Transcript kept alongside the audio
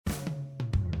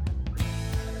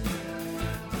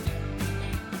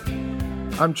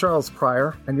I'm Charles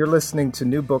Pryor, and you're listening to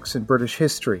New Books in British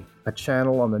History, a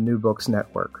channel on the New Books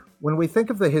Network. When we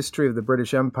think of the history of the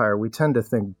British Empire, we tend to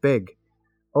think big.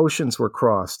 Oceans were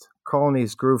crossed,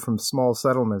 colonies grew from small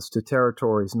settlements to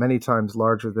territories many times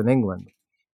larger than England.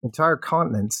 Entire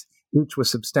continents, each with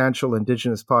substantial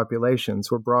indigenous populations,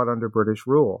 were brought under British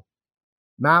rule.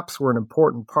 Maps were an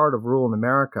important part of rule in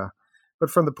America, but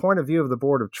from the point of view of the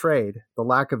Board of Trade, the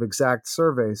lack of exact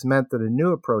surveys meant that a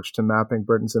new approach to mapping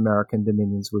Britain's American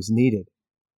dominions was needed.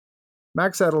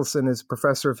 Max Edelson is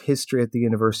professor of history at the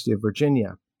University of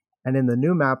Virginia, and in the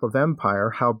new map of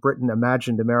empire, How Britain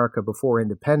Imagined America Before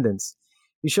Independence,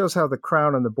 he shows how the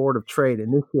Crown and the Board of Trade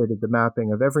initiated the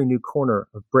mapping of every new corner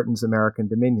of Britain's American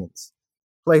dominions,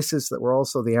 places that were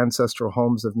also the ancestral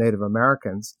homes of Native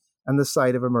Americans and the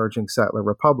site of emerging settler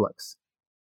republics.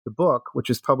 The book,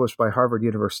 which is published by Harvard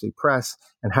University Press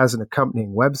and has an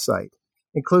accompanying website,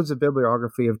 includes a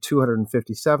bibliography of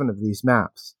 257 of these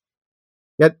maps.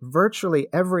 Yet virtually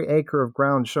every acre of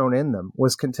ground shown in them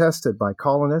was contested by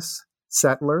colonists,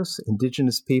 settlers,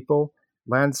 indigenous people,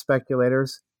 land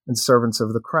speculators, and servants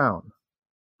of the Crown.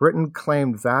 Britain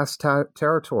claimed vast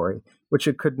territory which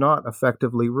it could not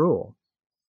effectively rule.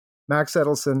 Max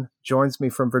Edelson joins me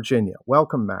from Virginia.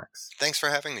 Welcome, Max. Thanks for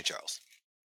having me, Charles.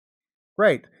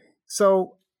 Great.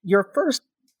 So your first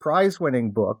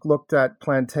prize-winning book looked at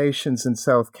plantations in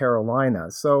South Carolina.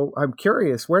 So I'm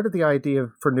curious, where did the idea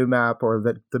for New Map, or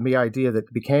the idea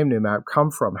that became New Map,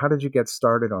 come from? How did you get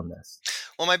started on this?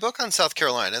 Well, my book on South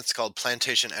Carolina, it's called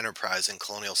Plantation Enterprise in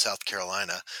Colonial South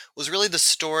Carolina, was really the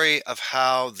story of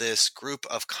how this group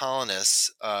of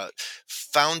colonists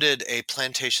founded a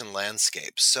plantation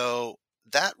landscape. So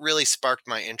that really sparked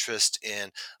my interest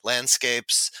in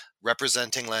landscapes,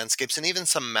 representing landscapes, and even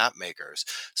some map makers.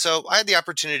 So I had the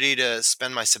opportunity to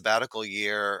spend my sabbatical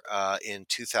year in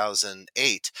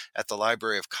 2008 at the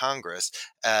Library of Congress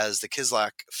as the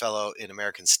Kislak Fellow in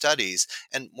American Studies.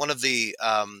 And one of the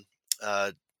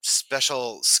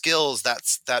special skills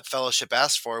that fellowship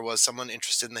asked for was someone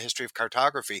interested in the history of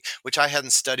cartography, which I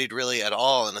hadn't studied really at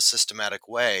all in a systematic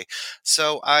way.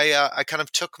 So I kind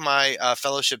of took my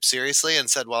fellowship seriously and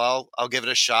said, well, I'll give it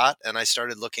a shot. And I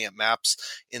started looking at maps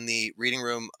in the reading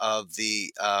room of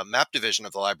the map division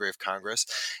of the Library of Congress,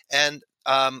 and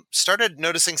started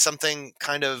noticing something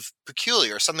kind of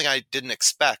peculiar, something I didn't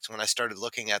expect when I started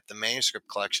looking at the manuscript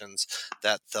collections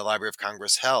that the Library of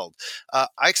Congress held.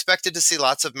 I expected to see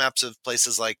lots of maps of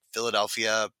places like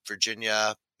Philadelphia,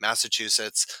 Virginia,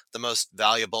 Massachusetts, the most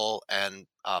valuable and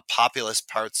populous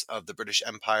parts of the British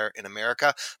Empire in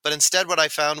America. But instead, what I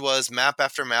found was map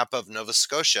after map of Nova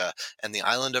Scotia and the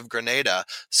island of Grenada.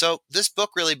 So this book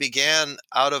really began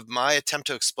out of my attempt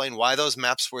to explain why those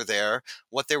maps were there,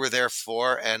 what they were there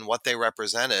for, and what they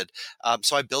represented.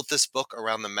 So I built this book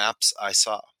around the maps I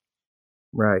saw.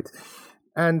 Right.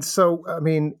 And so, I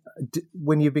mean,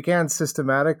 when you began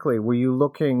systematically, were you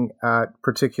looking at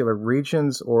particular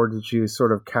regions, or did you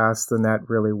sort of cast the net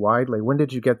really widely? When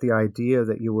did you get the idea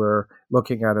that you were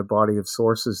looking at a body of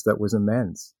sources that was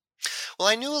immense? Well,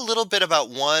 I knew a little bit about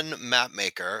one map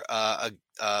maker,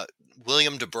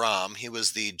 William de Brom. He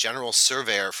was the general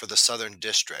surveyor for the Southern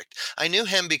District. I knew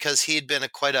him because he'd been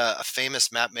quite a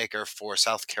famous map maker for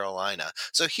South Carolina.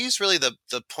 So he's really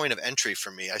the point of entry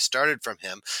for me. I started from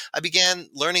him. I began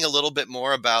learning a little bit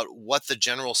more about what the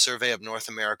General Survey of North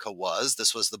America was.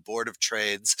 This was the Board of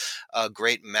Trade's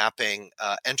great mapping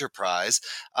enterprise.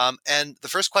 And the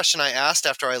first question I asked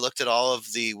after I looked at all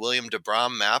of the William de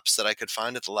Brom maps that I could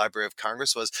find at the Library of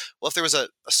Congress was, well, if there was a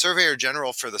surveyor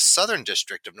general for the Southern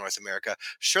District of North America,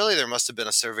 surely there must have been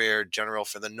a surveyor general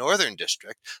for the Northern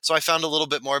District. So I found a little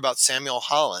bit more about Samuel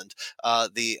Holland,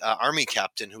 the army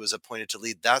captain who was appointed to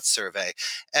lead that survey.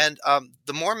 And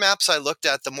the more maps I looked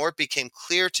at, the more it became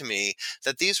clear to me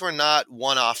that these were not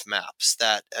one-off maps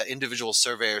that individual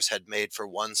surveyors had made for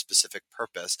one specific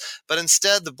purpose, but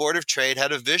instead the Board of Trade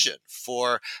had a vision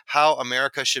for how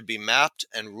America should be mapped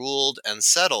and ruled and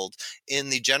settled in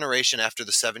the generation after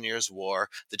the 7 Years' War,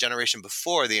 the generation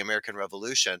before the American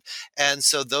Revolution. And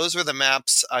so those were the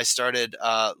maps I started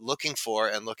looking for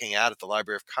and looking at the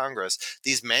Library of Congress,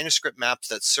 these manuscript maps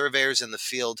that surveyors in the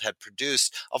field had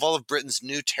produced of all of Britain's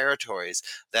new territories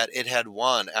that it had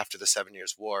won after the 7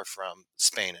 Years' War from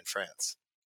Spain and France.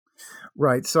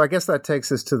 Right. So I guess that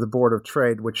takes us to the Board of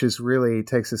Trade, which is really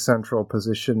takes a central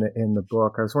position in the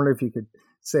book. I was wondering if you could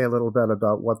say a little bit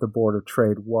about what the Board of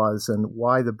Trade was and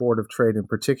why the Board of Trade in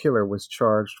particular was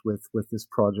charged with this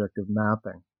project of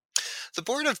mapping. The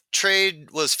Board of Trade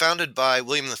was founded by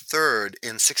William III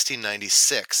in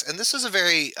 1696, and this was a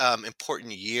very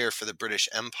important year for the British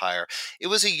Empire. It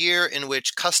was a year in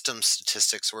which customs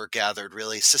statistics were gathered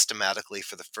really systematically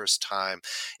for the first time.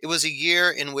 It was a year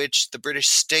in which the British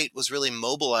state was really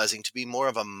mobilizing to be more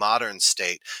of a modern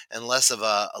state and less of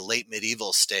a late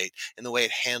medieval state in the way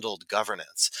it handled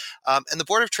governance. And the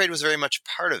Board of Trade was very much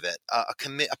part of it,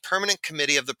 a permanent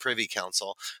committee of the Privy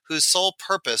Council whose sole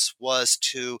purpose was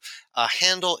to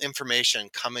handle information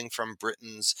coming from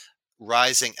Britain's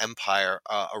rising empire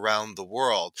around the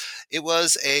world. It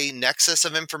was a nexus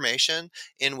of information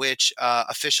in which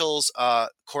officials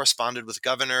corresponded with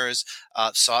governors,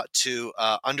 sought to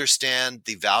understand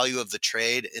the value of the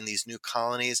trade in these new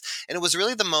colonies. And it was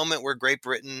really the moment where Great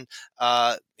Britain,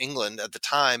 England at the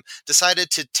time, decided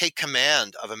to take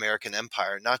command of American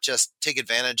empire, not just take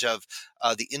advantage of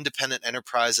the independent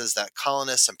enterprises that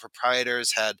colonists and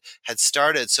proprietors had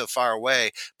started so far away,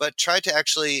 but tried to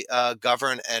actually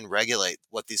govern and regulate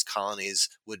what these colonies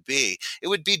would be. It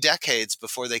would be decades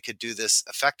before they could do this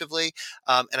effectively,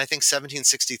 and I think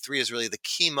 1763 is really the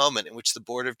key moment in which the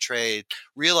Board of Trade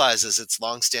realizes its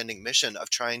longstanding mission of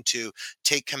trying to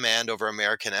take command over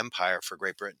American empire for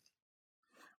Great Britain.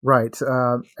 Right,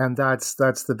 and that's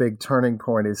the big turning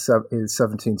point is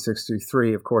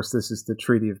 1763. Of course, this is the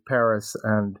Treaty of Paris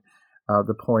and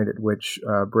the point at which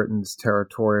Britain's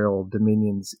territorial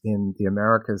dominions in the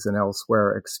Americas and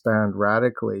elsewhere expand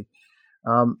radically.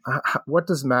 What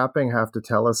does mapping have to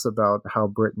tell us about how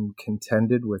Britain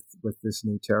contended with this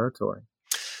new territory?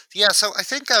 Yeah, so I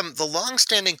think the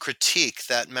longstanding critique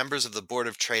that members of the Board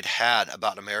of Trade had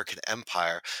about American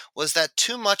empire was that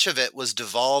too much of it was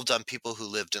devolved on people who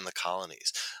lived in the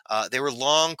colonies. They were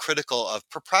long critical of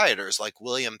proprietors like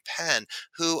William Penn,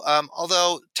 who,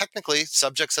 although technically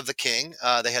subjects of the king,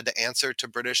 they had to answer to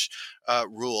British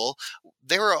rule.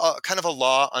 They were kind of a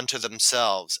law unto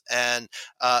themselves. And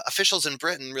officials in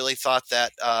Britain really thought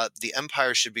that the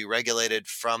empire should be regulated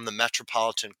from the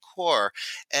metropolitan core,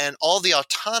 and all the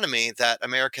autonomy that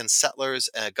American settlers,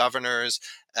 governors,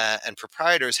 and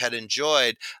proprietors had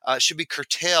enjoyed should be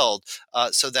curtailed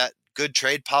so that good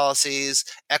trade policies,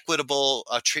 equitable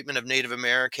treatment of Native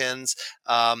Americans,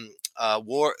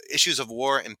 war issues of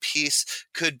war and peace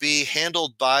could be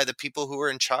handled by the people who were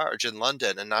in charge in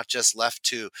London and not just left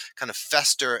to kind of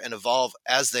fester and evolve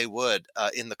as they would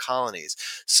in the colonies.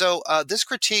 So this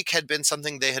critique had been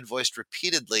something they had voiced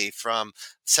repeatedly from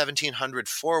 1700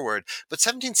 forward, but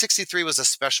 1763 was a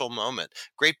special moment.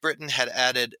 Great Britain had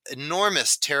added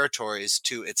enormous territories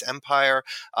to its empire,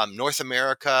 North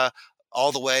America,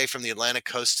 all the way from the Atlantic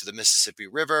coast to the Mississippi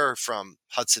River, from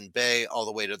Hudson Bay all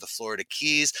the way to the Florida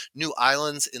Keys, new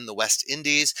islands in the West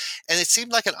Indies. And it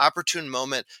seemed like an opportune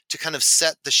moment to kind of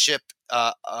set the ship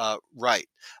right,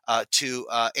 to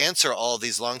answer all of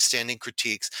these longstanding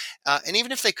critiques. And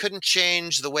even if they couldn't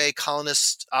change the way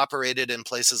colonists operated in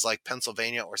places like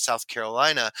Pennsylvania or South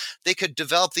Carolina, they could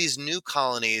develop these new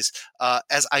colonies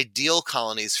as ideal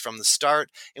colonies from the start,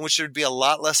 in which there would be a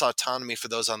lot less autonomy for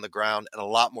those on the ground and a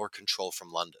lot more control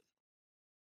from London.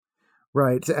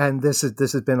 Right, and this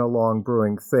has been a long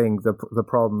brewing thing. The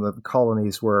problem that the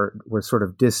colonies were sort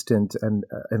of distant and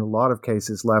in a lot of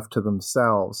cases left to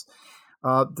themselves.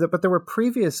 But there were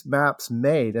previous maps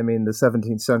made. I mean, the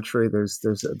 17th century.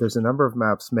 There's a number of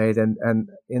maps made, and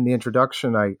in the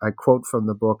introduction, I quote from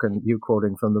the book, and you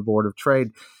quoting from the Board of Trade,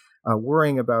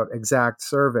 worrying about exact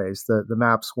surveys. The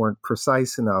maps weren't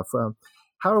precise enough.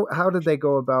 How did they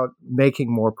go about making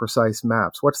more precise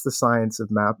maps? What's the science of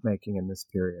map making in this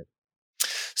period?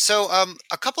 So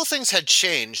a couple things had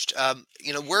changed.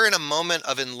 We're in a moment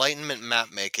of Enlightenment map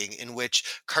making in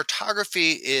which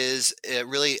cartography is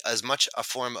really as much a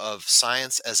form of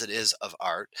science as it is of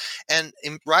art. And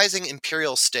rising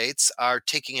imperial states are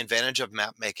taking advantage of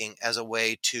map making as a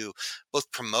way to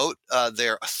both promote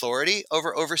their authority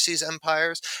over overseas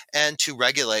empires and to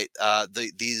regulate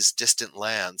these distant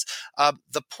lands.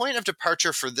 The point of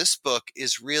departure for this book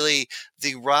is really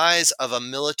the rise of a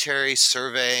military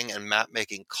surveying and map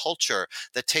making culture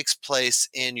that takes place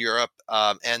in Europe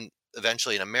and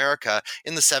eventually in America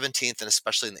in the 17th and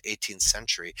especially in the 18th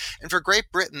century. And for Great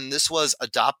Britain, this was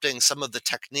adopting some of the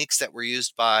techniques that were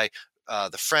used by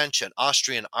the French and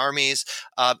Austrian armies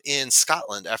in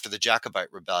Scotland after the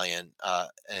Jacobite Rebellion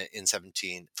in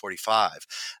 1745.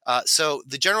 So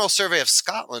the General Survey of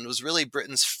Scotland was really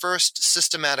Britain's first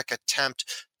systematic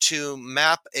attempt to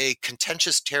map a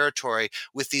contentious territory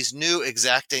with these new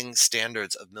exacting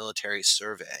standards of military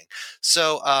surveying.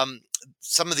 So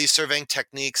some of these surveying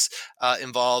techniques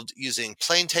involved using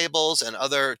plane tables and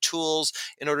other tools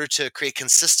in order to create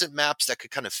consistent maps that could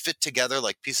kind of fit together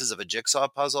like pieces of a jigsaw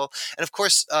puzzle. And of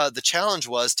course, the challenge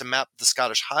was to map the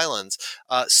Scottish Highlands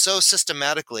so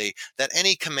systematically that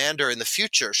any commander in the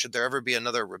future, should there ever be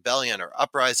another rebellion or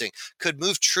uprising, could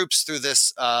move troops through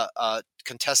this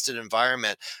contested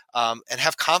environment and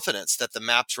have confidence that the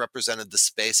maps represented the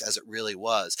space as it really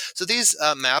was. So these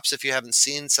maps, if you haven't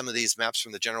seen some of these maps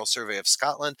from the General Survey of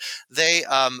Scotland, they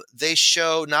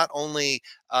show not only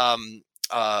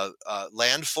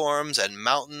landforms and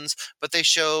mountains, but they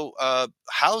show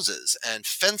houses and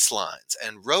fence lines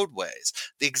and roadways,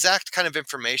 the exact kind of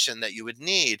information that you would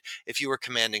need if you were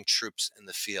commanding troops in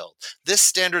the field. This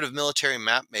standard of military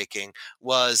map making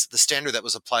was the standard that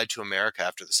was applied to America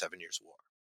after the 7 Years' War.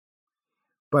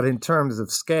 But in terms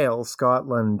of scale,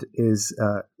 Scotland is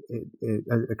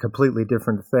a completely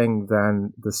different thing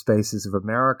than the spaces of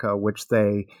America, which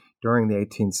they, during the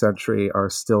 18th century, are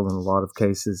still in a lot of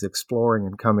cases exploring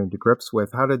and coming to grips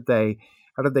with. How did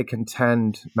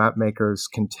map makers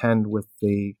contend with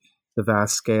the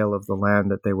vast scale of the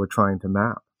land that they were trying to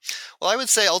map? Well, I would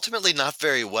say ultimately not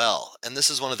very well. And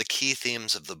this is one of the key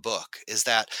themes of the book, is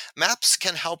that maps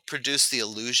can help produce the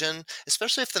illusion,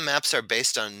 especially if the maps are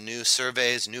based on new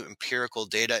surveys, new empirical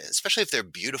data, especially if they're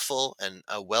beautiful and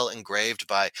well engraved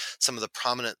by some of the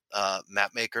prominent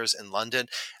map makers in London.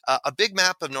 A big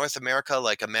map of North America,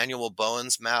 like Emanuel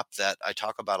Bowen's map that I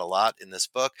talk about a lot in this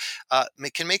book,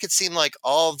 can make it seem like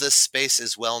all of this space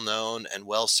is well known and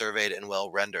well surveyed and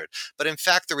well rendered. But in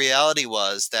fact, the reality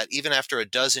was that even after a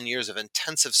dozen years of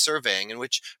intensive surveying in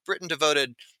which Britain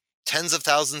devoted tens of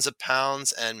thousands of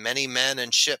pounds and many men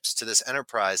and ships to this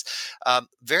enterprise,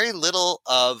 very little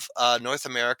of North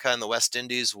America and the West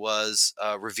Indies was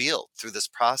revealed through this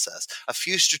process. A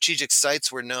few strategic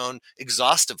sites were known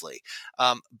exhaustively,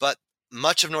 but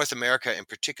much of North America in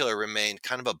particular remained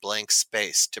kind of a blank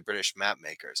space to British map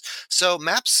makers. So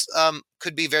maps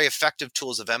could be very effective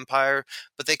tools of empire,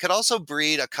 but they could also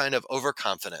breed a kind of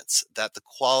overconfidence that the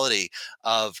quality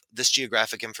of this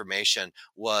geographic information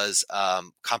was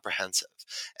comprehensive.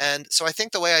 And so I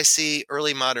think the way I see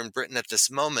early modern Britain at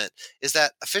this moment is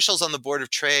that officials on the Board of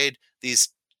Trade, these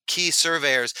key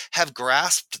surveyors, have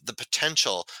grasped the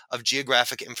potential of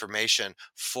geographic information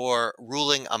for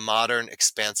ruling a modern,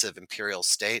 expansive imperial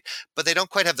state, but they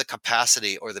don't quite have the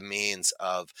capacity or the means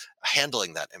of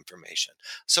handling that information.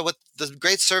 So what the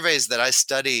great surveys that I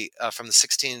study from the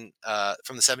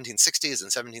 1760s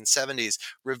and 1770s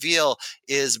reveal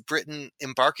is Britain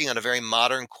embarking on a very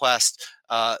modern quest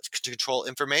to control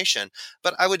information.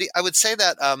 But I would say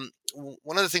that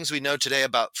one of the things we know today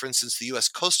about, for instance, the U.S.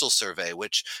 Coastal Survey,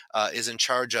 which is in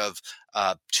charge of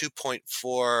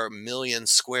 2.4 million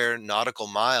square nautical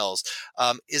miles,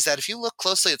 is that if you look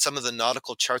closely at some of the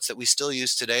nautical charts that we still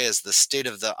use today as the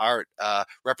state-of-the-art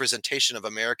representation of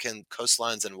American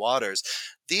coastlines and waters,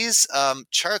 these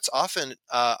charts often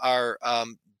are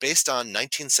based on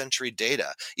 19th century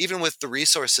data. Even with the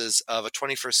resources of a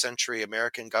 21st century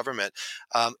American government,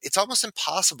 it's almost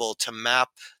impossible to map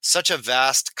such a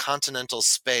vast continental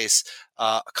space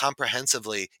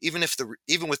comprehensively, even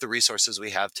with the resources we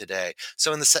have today.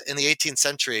 So in the 18th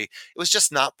century, it was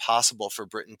just not possible for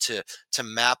Britain to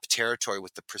map territory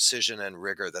with the precision and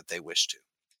rigor that they wished to.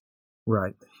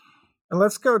 Right. And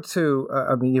let's go to,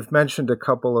 you've mentioned a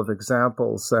couple of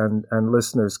examples, and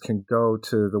listeners can go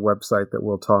to the website that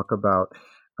we'll talk about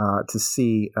to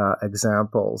see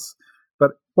examples.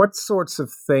 But what sorts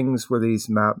of things were these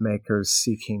map makers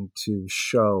seeking to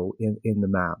show in the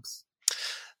maps?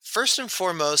 First and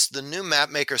foremost, the new map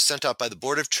makers sent out by the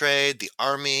Board of Trade, the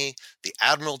Army, the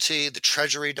Admiralty, the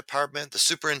Treasury Department, the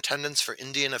Superintendents for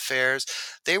Indian Affairs,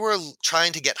 they were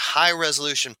trying to get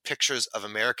high-resolution pictures of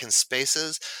American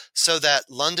spaces so that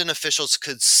London officials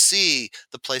could see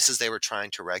the places they were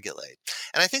trying to regulate.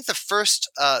 And I think the first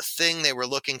thing they were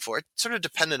looking for, it sort of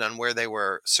depended on where they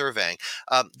were surveying.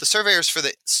 The surveyors for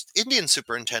the Indian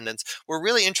superintendents were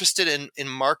really interested in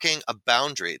marking a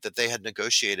boundary that they had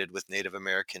negotiated with Native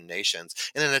American nations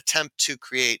in an attempt to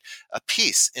create a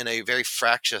peace in a very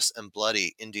fractious and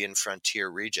bloody Indian frontier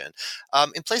region.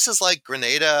 In places like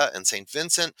Grenada and St.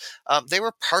 Vincent, they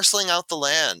were parceling out the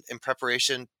land in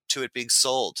preparation to it being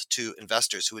sold to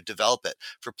investors who would develop it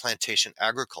for plantation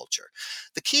agriculture.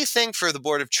 The key thing for the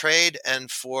Board of Trade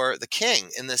and for the king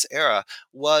in this era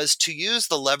was to use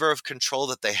the lever of control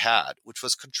that they had, which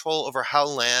was control over how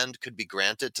land could be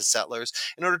granted to settlers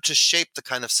in order to shape the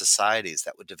kind of societies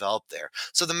that would develop there.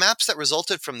 So the maps that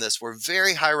resulted from this were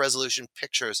very high resolution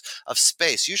pictures of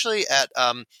space, usually at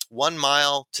 1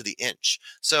 mile to the inch.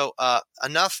 So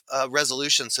enough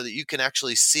resolution so that you can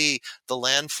actually see the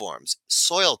landforms,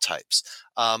 soil types,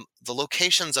 the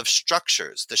locations of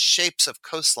structures, the shapes of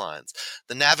coastlines,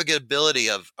 the navigability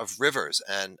of rivers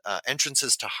and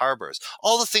entrances to harbors,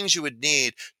 all the things you would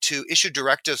need to issue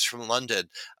directives from London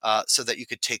so that you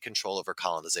could take control over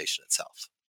colonization itself.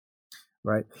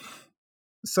 Right.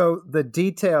 So the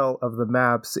detail of the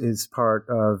maps is part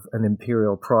of an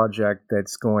imperial project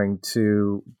that's going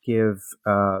to give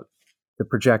the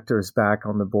projectors back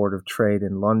on the Board of Trade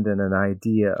in London an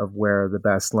idea of where the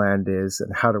best land is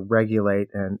and how to regulate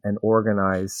and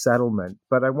organize settlement.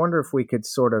 But I wonder if we could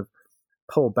sort of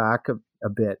pull back a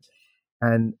bit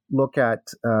and look at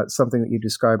something that you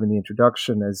described in the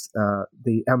introduction as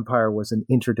the empire was an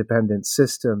interdependent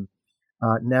system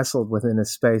nestled within a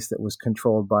space that was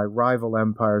controlled by rival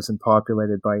empires and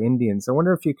populated by Indians. I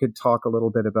wonder if you could talk a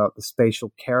little bit about the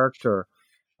spatial character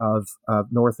of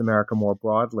North America more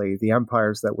broadly, the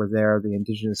empires that were there, the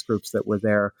indigenous groups that were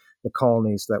there, the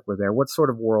colonies that were there. What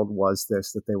sort of world was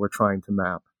this that they were trying to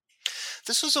map?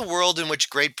 This was a world in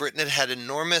which Great Britain had had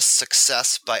enormous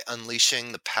success by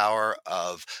unleashing the power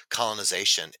of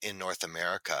colonization in North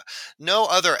America. No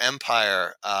other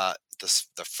empire,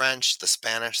 the French, the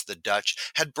Spanish, the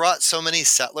Dutch, had brought so many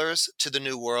settlers to the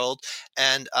New World,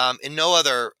 and in no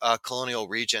other colonial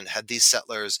region had these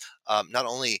settlers not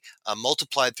only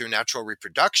multiplied through natural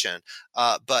reproduction,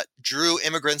 but drew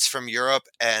immigrants from Europe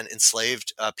and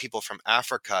enslaved people from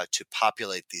Africa to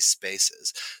populate these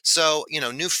spaces. So,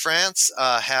 New France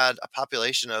had a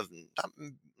population of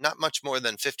not much more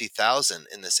than 50,000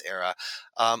 in this era.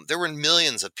 There were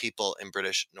millions of people in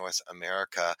British North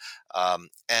America,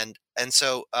 and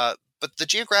so. But the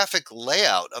geographic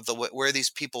layout of where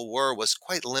these people were was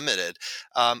quite limited.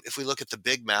 If we look at the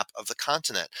big map of the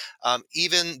continent,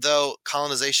 even though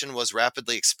colonization was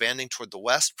rapidly expanding toward the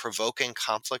west, provoking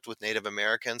conflict with Native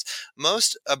Americans,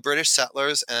 most British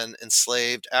settlers and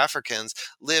enslaved Africans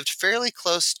lived fairly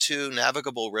close to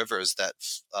navigable rivers that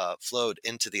flowed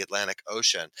into the Atlantic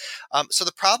Ocean. So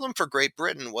the problem for Great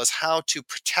Britain was how to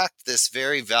protect this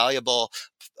very valuable,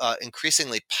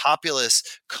 increasingly populous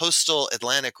coastal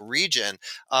Atlantic region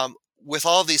with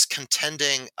all these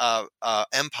contending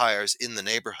empires in the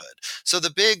neighborhood. So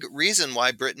the big reason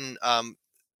why Britain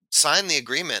signed the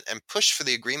agreement and pushed for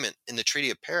the agreement in the Treaty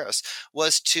of Paris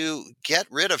was to get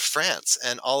rid of France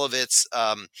and all of its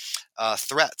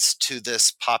threats to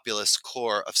this populous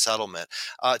core of settlement,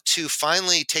 to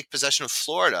finally take possession of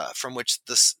Florida, from which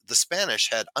the Spanish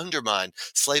had undermined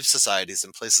slave societies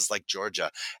in places like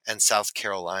Georgia and South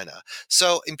Carolina.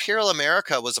 So Imperial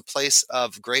America was a place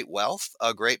of great wealth,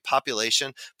 a great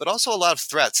population, but also a lot of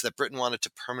threats that Britain wanted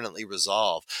to permanently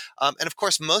resolve. And of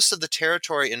course, most of the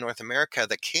territory in North America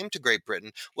that came to Great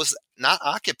Britain was not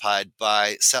occupied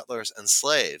by settlers and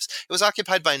slaves. It was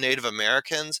occupied by Native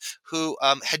Americans who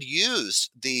had used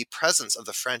the presence of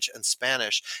the French and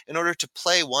Spanish in order to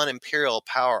play one imperial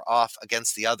power off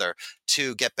against the other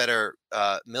to get better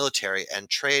military and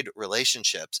trade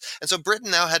relationships. And so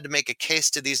Britain now had to make a case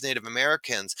to these Native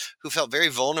Americans who felt very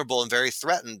vulnerable and very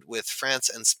threatened with France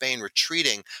and Spain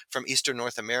retreating from Eastern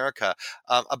North America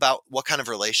about what kind of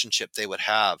relationship they would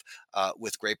have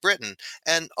with Great Britain.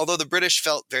 And although the British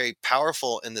felt very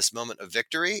powerful in this moment of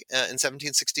victory in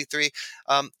 1763,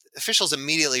 officials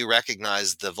immediately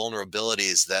recognized the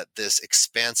vulnerabilities that this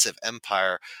expansive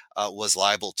empire was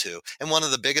liable to. And one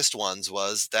of the biggest ones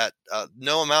was that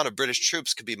no amount of British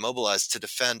troops could be mobilized to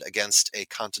defend against a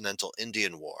continental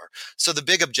Indian war. So the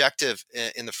big objective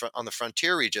on the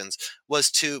frontier regions was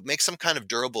to make some kind of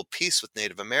durable peace with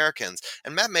Native Americans.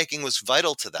 And map making was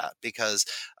vital to that because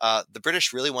the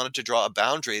British really wanted to draw a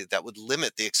boundary that would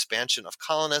limit the expansion of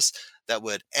colonists, that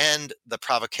would end the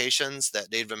provocations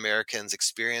that Native Americans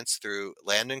experienced through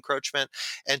land encroachment,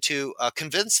 and to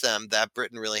convince them that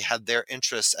Britain really had their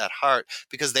interests at heart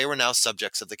because they were now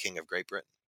subjects of the King of Great Britain.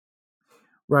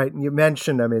 Right. And you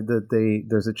mentioned,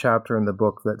 there's a chapter in the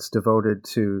book that's devoted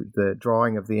to the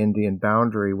drawing of the Indian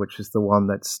boundary, which is the one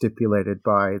that's stipulated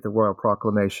by the Royal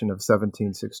Proclamation of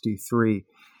 1763.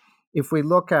 If we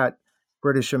look at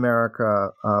British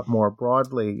America more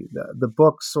broadly, the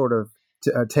book sort of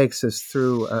takes us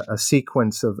through a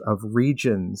sequence of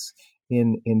regions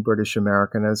in British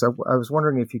America. And as I was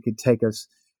wondering if you could take us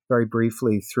very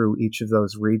briefly through each of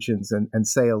those regions and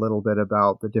say a little bit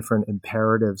about the different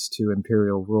imperatives to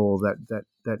imperial rule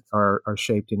that are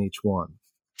shaped in each one?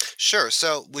 Sure.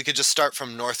 So we could just start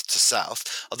from north to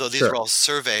south, although these were Sure. all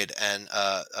surveyed and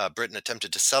Britain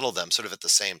attempted to settle them sort of at the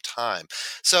same time.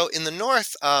 So in the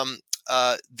north,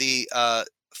 the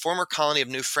former colony of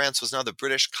New France was now the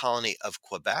British colony of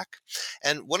Quebec.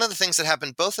 And one of the things that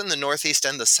happened both in the northeast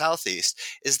and the southeast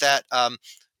is that,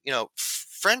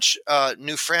 French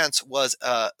New France was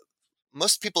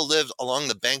most people lived along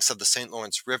the banks of the St.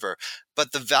 Lawrence River,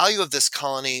 but the value of this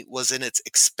colony was in its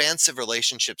expansive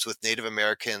relationships with Native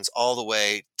Americans all the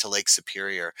way to Lake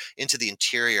Superior into the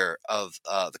interior of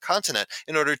the continent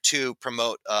in order to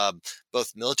promote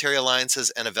both military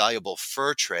alliances and a valuable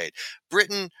fur trade.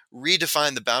 Britain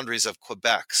redefined the boundaries of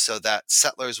Quebec so that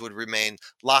settlers would remain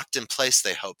locked in place,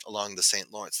 they hoped, along the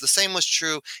St. Lawrence. The same was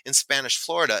true in Spanish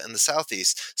Florida in the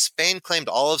southeast. Spain claimed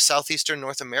all of southeastern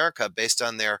North America based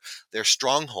on their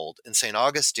stronghold in St.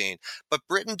 Augustine, but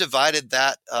Britain divided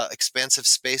that expansive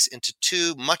space into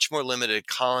two much more limited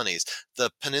colonies, the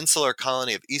peninsular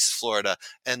colony of East Florida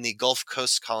and the Gulf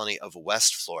Coast colony of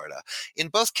West Florida. In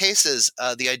both cases,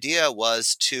 the idea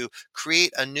was to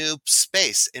create a new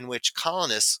space in which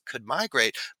colonists could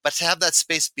migrate, but to have that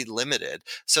space be limited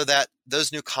so that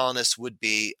those new colonists would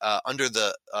be under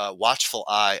the watchful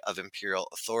eye of imperial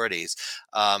authorities,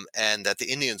 and that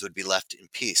the Indians would be left in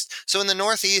peace. So in the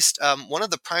Northeast, one of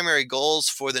the primary goals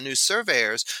for the new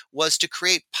surveyors was to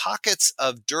create pockets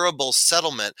of durable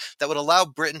settlement that would allow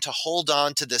Britain to hold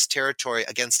on to this territory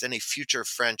against any future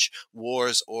French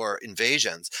wars or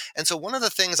invasions. And so one of the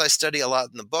things I study a lot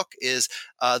in the book is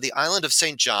the island of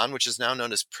St. John, which is now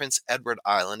known as Prince Edward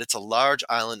Island. It's a large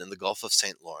island in the Gulf of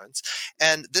St. Lawrence.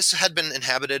 And this had been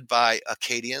inhabited by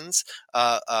Acadians,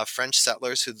 French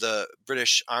settlers who the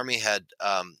British Army had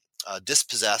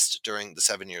dispossessed during the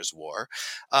 7 Years' War.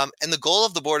 And the goal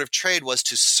of the Board of Trade was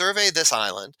to survey this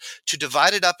island, to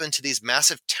divide it up into these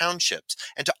massive townships,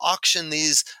 and to auction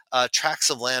these tracts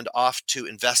of land off to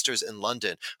investors in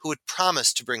London who would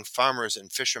promise to bring farmers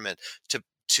and fishermen to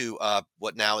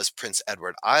what now is Prince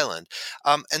Edward Island.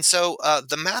 And so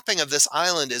the mapping of this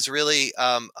island is really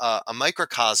a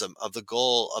microcosm of the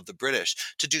goal of the British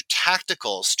to do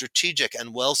tactical, strategic,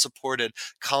 and well-supported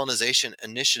colonization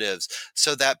initiatives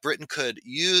so that Britain could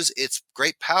use its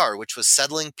great power, which was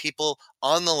settling people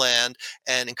on the land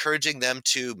and encouraging them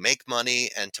to make money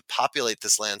and to populate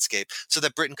this landscape so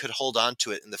that Britain could hold on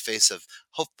to it in the face of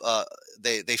hope.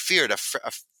 They feared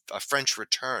a French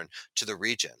return to the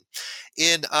region.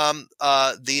 In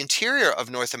the interior of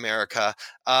North America,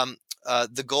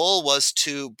 the goal was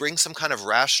to bring some kind of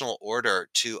rational order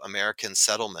to American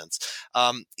settlements.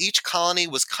 Each colony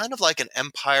was kind of like an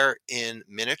empire in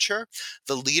miniature.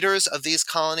 The leaders of these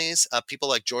colonies, people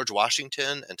like George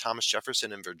Washington and Thomas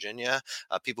Jefferson in Virginia,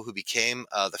 people who became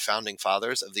the founding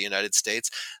fathers of the United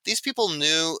States, these people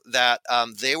knew that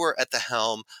they were at the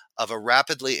helm of a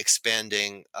rapidly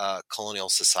expanding colonial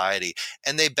society.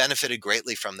 And they benefited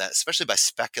greatly from that, especially by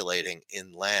speculating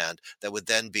in land that would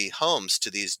then be homes to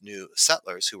these new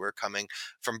settlers who were coming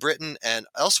from Britain and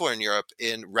elsewhere in Europe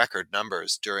in record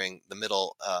numbers during the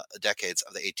middle decades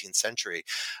of the 18th century.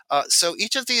 So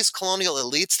each of these colonial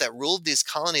elites that ruled these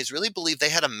colonies really believed they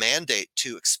had a mandate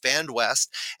to expand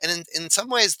west. And in some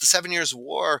ways, the 7 Years'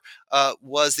 War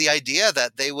was the idea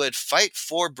that they would fight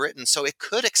for Britain so it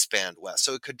could expand west,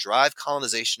 so it could drive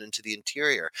colonization into the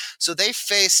interior. So they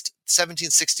faced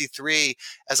 1763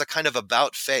 as a kind of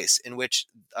about face in which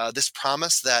this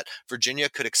promise that Virginia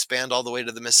could expand all the way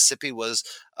to the Mississippi was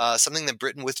something that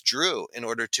Britain withdrew in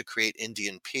order to create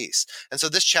Indian peace. And so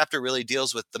this chapter really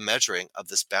deals with the measuring of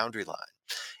this boundary line.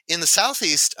 In the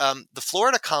southeast, the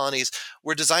Florida colonies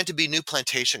were designed to be new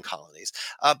plantation colonies,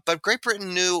 but Great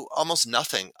Britain knew almost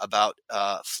nothing about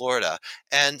Florida.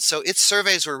 And so its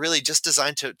surveys were really just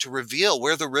designed to reveal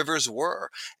where the rivers were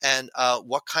and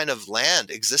what kind of land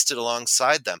existed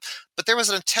alongside them. But there was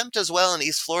an attempt as well in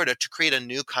East Florida to create a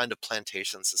new kind of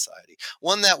plantation society,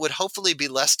 one that would hopefully be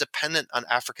less dependent on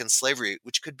African slavery,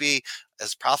 which could be,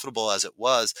 as profitable as it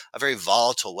was, a very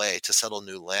volatile way to settle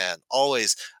new land,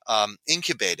 always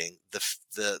incubating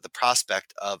the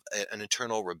prospect of an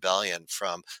internal rebellion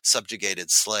from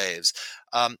subjugated slaves.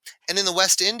 And in the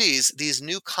West Indies, these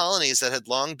new colonies that had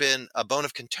long been a bone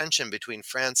of contention between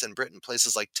France and Britain,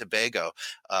 places like Tobago,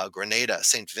 Grenada,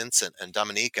 St. Vincent, and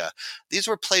Dominica, these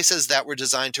were places that were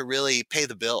designed to really pay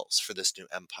the bills for this new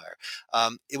empire.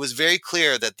 It was very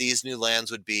clear that these new lands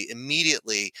would be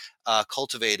immediately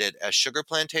cultivated as sugar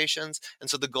plantations. And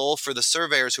so the goal for the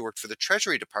surveyors who worked for the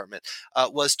Treasury Department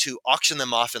was to auction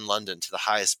them off in London to the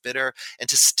highest bidder and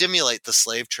to stimulate the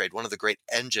slave trade, one of the great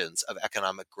engines of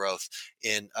economic growth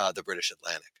in the British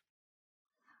Atlantic.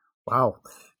 Wow.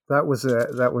 That was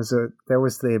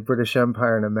the British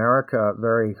Empire in America,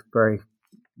 very, very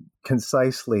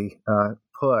concisely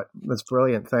put. That's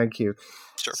brilliant. Thank you.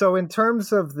 Sure. So, in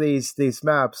terms of these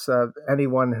maps,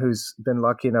 anyone who's been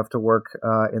lucky enough to work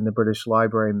in the British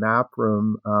Library map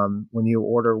room, when you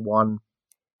order one,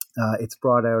 it's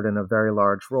brought out in a very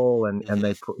large roll, and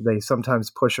they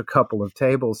sometimes push a couple of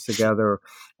tables together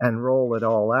and roll it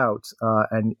all out,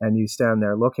 and you stand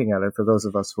there looking at it. For those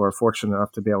of us who are fortunate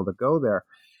enough to be able to go there,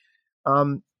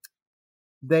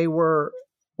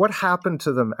 what happened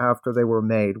to them after they were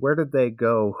made? Where did they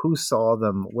go? Who saw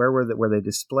them? Where were they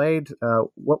displayed?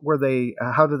 What were they?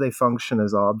 How did they function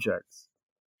as objects?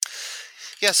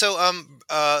 Yeah, so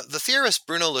the theorist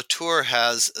Bruno Latour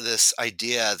has this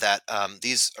idea that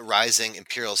these rising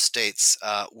imperial states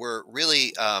were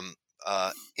really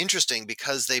interesting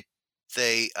because they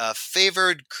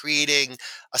favored creating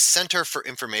a center for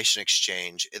information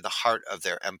exchange in the heart of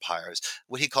their empires,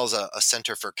 what he calls a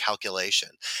center for calculation.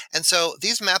 And so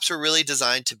these maps were really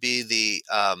designed to be the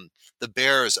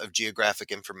bearers of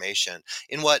geographic information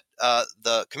in what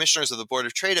the commissioners of the Board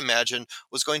of Trade imagined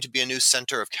was going to be a new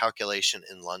center of calculation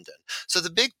in London. So the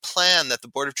big plan that the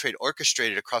Board of Trade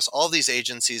orchestrated across all these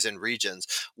agencies and regions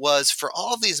was for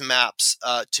all of these maps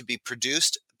to be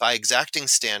produced by exacting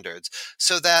standards,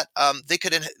 so that they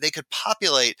could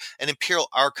populate an imperial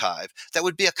archive that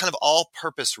would be a kind of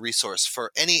all-purpose resource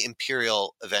for any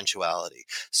imperial eventuality.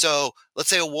 So let's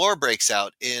say a war breaks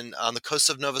out on the coast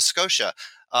of Nova Scotia.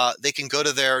 They can go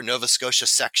to their Nova Scotia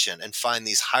section and find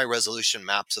these high-resolution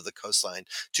maps of the coastline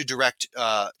to direct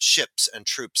ships and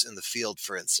troops in the field,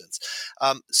 for instance.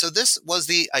 So this was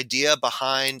the idea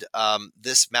behind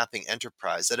this mapping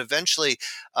enterprise, that eventually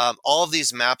all of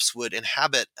these maps would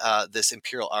inhabit this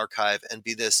imperial archive and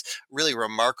be this really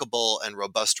remarkable and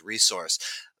robust resource.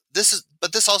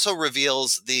 But this also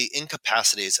reveals the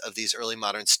incapacities of these early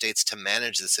modern states to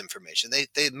manage this information.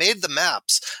 They made the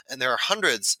maps, and there are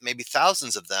hundreds, maybe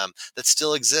thousands of them that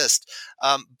still exist,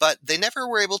 but they never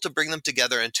were able to bring them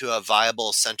together into a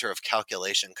viable center of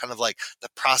calculation, kind of like the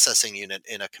processing unit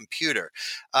in a computer.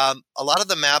 A lot of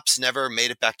the maps never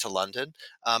made it back to London.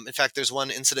 In fact, there's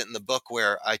one incident in the book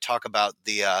where I talk about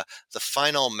the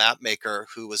final map maker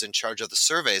who was in charge of the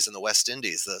surveys in the West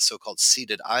Indies, the so-called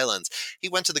ceded islands. He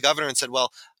went to the governor and said,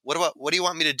 well, what do you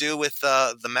want me to do with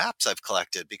the maps I've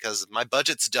collected? Because my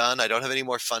budget's done. I don't have any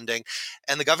more funding.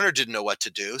 And the governor didn't know what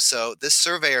to do. So this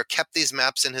surveyor kept these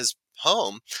maps in his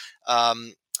home,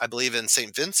 I believe in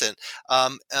St. Vincent,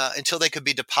 until they could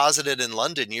be deposited in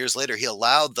London years later. He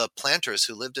allowed the planters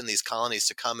who lived in these colonies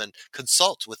to come and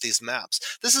consult with these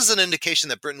maps. This is an indication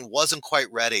that Britain wasn't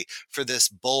quite ready for this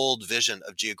bold vision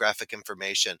of geographic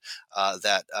information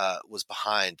that was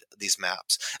behind these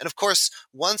maps. And of course,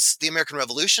 once the American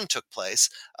Revolution took place,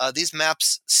 these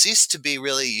maps ceased to be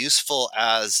really useful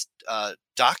as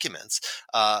documents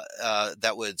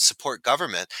that would support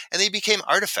government, and they became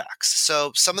artifacts.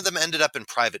 So some of them ended up in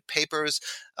private papers.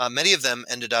 Many of them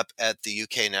ended up at the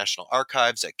UK National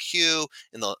Archives, at Kew,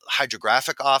 in the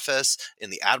Hydrographic Office, in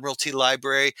the Admiralty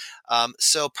Library.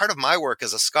 So part of my work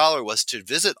as a scholar was to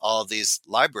visit all of these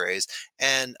libraries,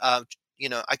 and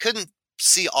I couldn't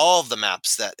see all of the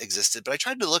maps that existed, but I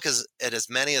tried to look at as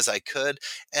many as I could.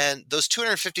 And those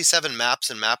 257 maps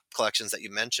and map collections that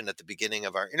you mentioned at the beginning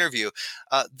of our interview,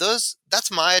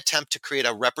 that's my attempt to create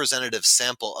a representative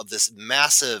sample of this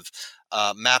massive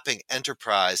mapping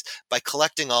enterprise by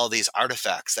collecting all these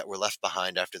artifacts that were left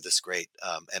behind after this great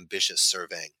ambitious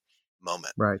surveying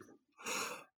moment. Right.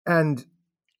 And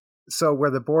so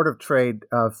where the Board of Trade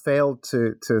failed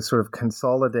to sort of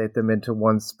consolidate them into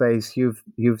one space,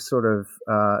 you've sort of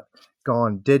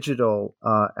gone digital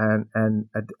and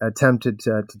attempted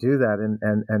to do that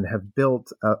and have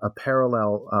built a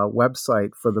parallel website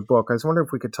for the book. I was wondering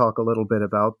if we could talk a little bit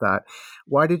about that.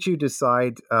 Why did you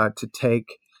decide to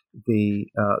take the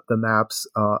maps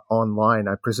online?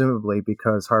 Presumably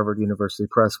because Harvard University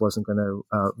Press wasn't going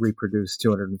to reproduce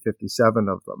 257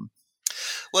 of them.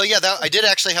 Well, yeah, I did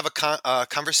actually have a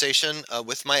conversation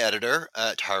with my editor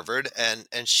at Harvard, and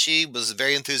she was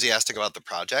very enthusiastic about the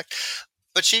project.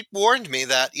 But she warned me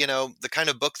that, the kind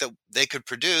of book that they could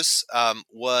produce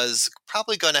was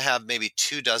probably going to have maybe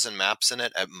 2 dozen maps in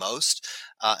it at most.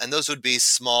 And those would be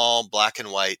small black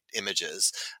and white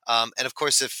images. And of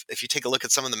course, if you take a look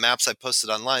at some of the maps I posted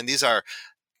online, these are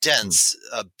Mm. dense,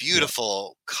 Yeah.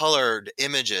 beautiful, colored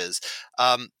images.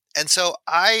 And so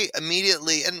I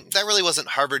immediately, and that really wasn't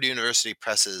Harvard University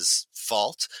Press's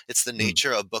fault. It's the Mm.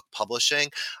 nature of book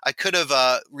publishing. I could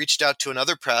have reached out to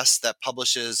another press that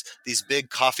publishes these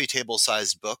big coffee table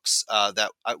sized books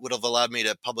that would have allowed me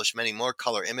to publish many more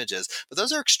color images. But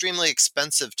those are extremely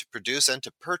expensive to produce and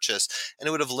to purchase, and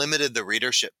it would have limited the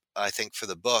readership, I think, for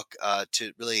the book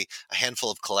to really a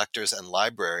handful of collectors and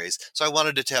libraries. So I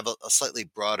wanted it to have a slightly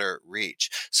broader reach.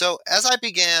 So as I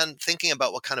began thinking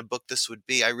about what kind of book this would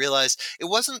be, I realized it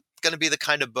wasn't going to be the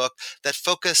kind of book that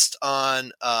focused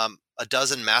on a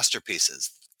dozen masterpieces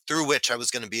through which I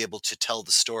was going to be able to tell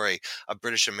the story of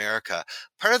British America.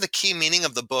 Part of the key meaning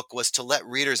of the book was to let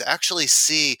readers actually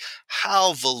see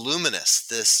how voluminous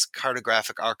this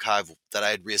cartographic archive that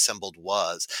I had reassembled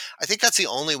was. I think that's the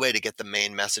only way to get the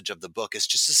main message of the book, is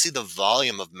just to see the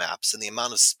volume of maps and the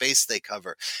amount of space they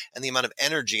cover and the amount of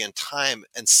energy and time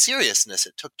and seriousness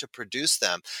it took to produce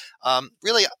them.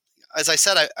 Really, as I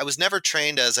said, I was never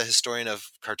trained as a historian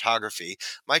of cartography.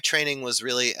 My training was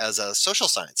really as a social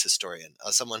science historian,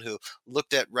 someone who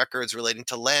looked at records relating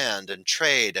to land and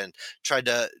trade and tried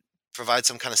to provide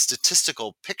some kind of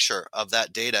statistical picture of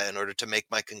that data in order to make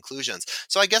my conclusions.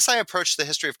 So I guess I approached the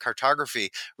history of cartography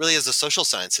really as a social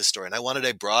science historian. I wanted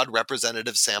a broad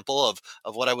representative sample of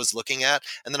what I was looking at,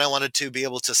 and then I wanted to be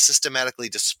able to systematically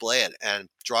display it and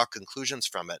draw conclusions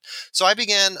from it. So I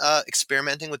began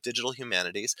experimenting with digital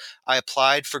humanities. I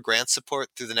applied for grant support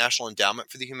through the National Endowment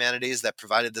for the Humanities that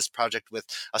provided this project with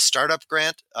a startup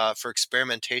grant for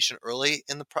experimentation early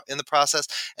in the process.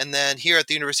 And then here at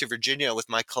the University of Virginia, with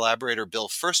my collaborator Bill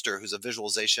Furster, who's a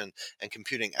visualization and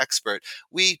computing expert,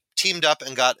 we teamed up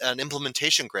and got an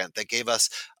implementation grant that gave us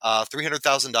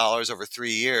 $300,000 over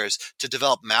 3 years to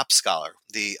develop Map Scholar,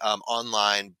 the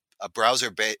online a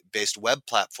browser-based web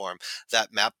platform that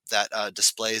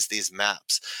displays these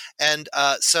maps. And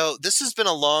so this has been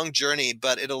a long journey,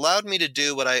 but it allowed me to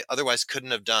do what I otherwise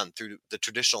couldn't have done through the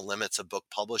traditional limits of book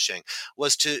publishing,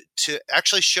 was to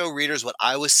actually show readers what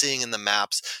I was seeing in the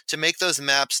maps, to make those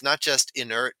maps not just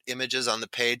inert images on the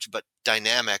page, but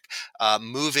dynamic,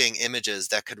 moving images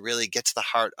that could really get to the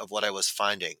heart of what I was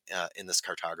finding in this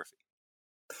cartography.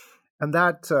 And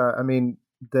that, I mean,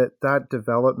 that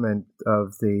development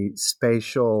of the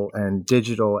spatial and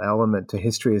digital element to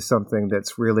history is something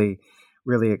that's really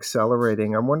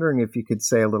accelerating. I'm wondering if you could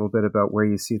say a little bit about where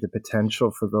you see the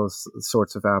potential for those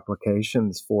sorts of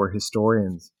applications for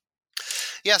historians.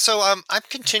 Yeah, so I'm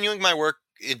continuing my work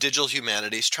in digital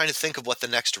humanities, trying to think of what the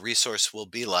next resource will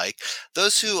be like.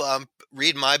 Those who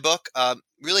read my book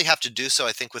really have to do so,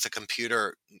 I think, with a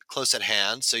computer close at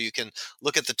hand, so you can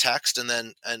look at the text and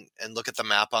then and look at the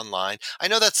map online. I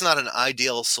know that's not an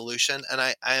ideal solution, and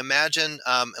I imagine,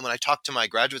 and when I talk to my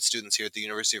graduate students here at the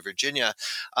University of Virginia,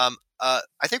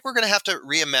 I think we're going to have to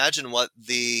reimagine what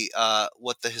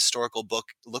the historical book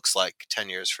looks like 10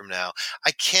 years from now.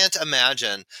 I can't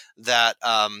imagine that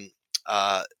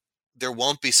there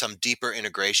won't be some deeper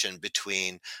integration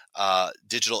between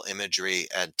digital imagery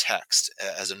and text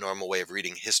as a normal way of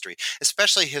reading history,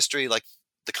 especially history like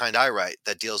the kind I write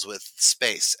that deals with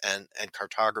space and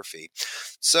cartography.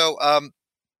 So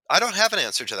I don't have an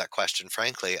answer to that question,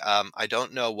 frankly. I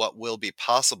don't know what will be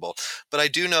possible, but I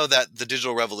do know that the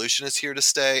digital revolution is here to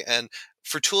stay. And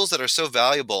for tools that are so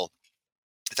valuable,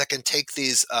 that can take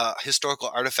these historical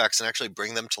artifacts and actually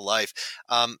bring them to life,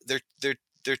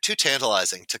 they're too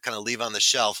tantalizing to kind of leave on the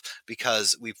shelf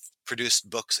because we've produced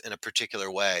books in a particular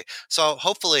way. So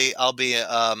hopefully, I'll be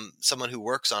someone who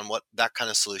works on what that kind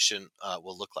of solution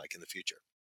will look like in the future.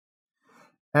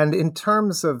 And in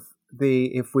terms of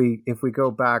if we go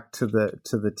back to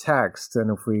the text and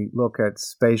if we look at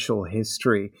spatial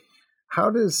history,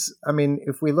 how does I mean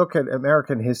if we look at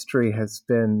American history has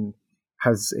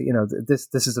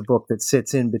this is a book that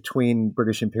sits in between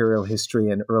British imperial history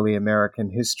and early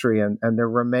American history, and there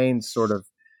remains a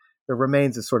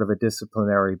sort of a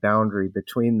disciplinary boundary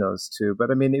between those two.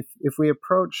 But I mean, if we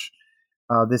approach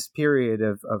this period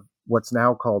of what's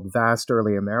now called vast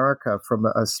early America from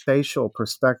a spatial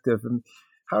perspective, and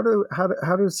how do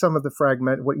some of the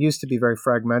what used to be very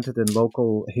fragmented in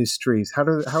local histories, how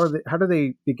do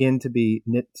they begin to be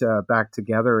knit back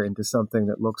together into something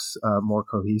that looks more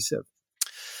cohesive?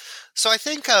 So I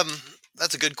think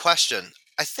that's a good question.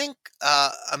 I think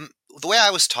the way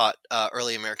I was taught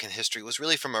early American history was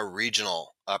really from a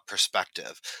regional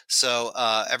perspective. So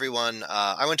everyone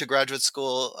I went to graduate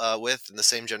school with in the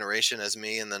same generation as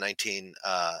me in the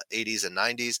 1980s and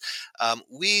 90s,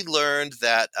 we learned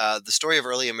that the story of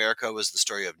early America was the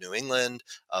story of New England,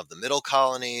 of the middle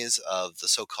colonies, of the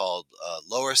so-called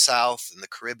lower South and the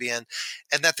Caribbean,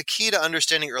 and that the key to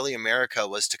understanding early America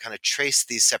was to kind of trace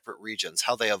these separate regions,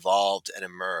 how they evolved and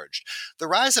emerged. The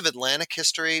rise of Atlantic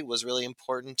history was really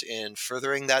important in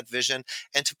furthering that vision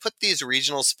and to put these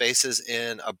regional spaces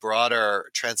in a broader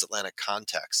transatlantic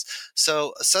context.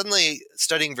 So suddenly,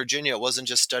 studying Virginia wasn't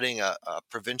just studying a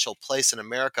provincial place in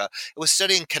America, it was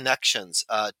studying connections.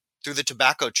 Through the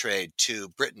tobacco trade to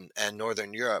Britain and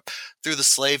Northern Europe, through the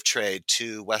slave trade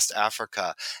to West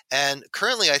Africa. And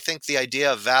currently, I think the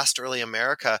idea of vast early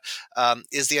America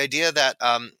is the idea that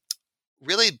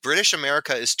really British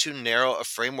America is too narrow a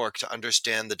framework to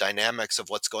understand the dynamics of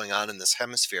what's going on in this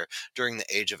hemisphere during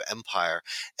the age of empire.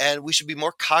 And we should be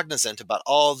more cognizant about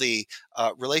all the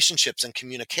relationships and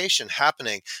communication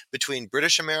happening between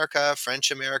British America,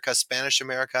 French America, Spanish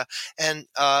America, and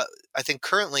I think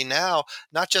currently now,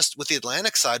 not just with the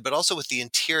Atlantic side, but also with the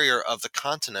interior of the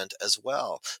continent as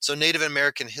well. So Native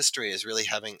American history is really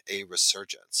having a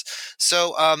resurgence.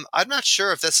 So I'm not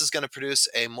sure if this is going to produce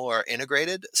a more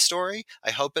integrated story.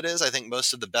 I hope it is. I think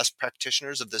most of the best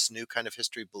practitioners of this new kind of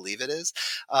history believe it is.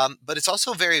 But it's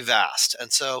also very vast.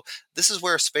 And so this is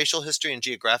where spatial history and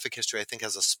geographic history, I think,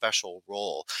 has a special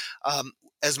role.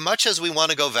 As much as we want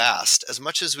to go vast, as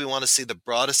much as we want to see the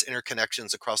broadest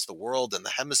interconnections across the world and the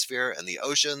hemisphere and the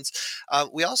oceans,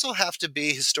 we also have to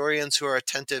be historians who are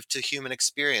attentive to human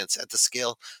experience at the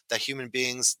scale that human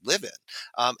beings live in.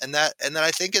 And that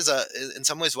I think is in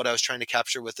some ways what I was trying to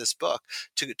capture with this book,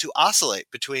 to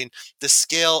oscillate between the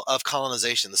scale of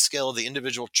colonization, the scale of the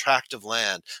individual tract of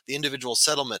land, the individual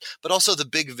settlement, but also the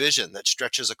big vision that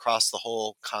stretches across the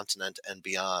whole continent and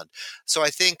beyond. So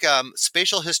I think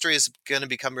spatial history is going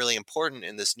to become really important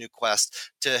in this new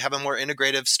quest to have a more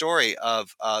integrative story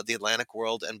of the Atlantic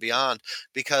world and beyond,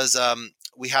 because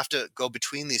we have to go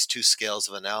between these two scales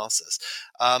of analysis.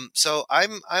 So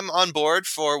I'm on board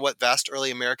for what vast early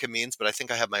America means, but I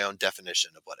think I have my own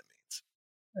definition of what it means.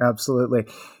 Absolutely.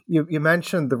 You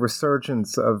mentioned the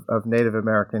resurgence of Native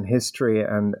American history,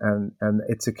 and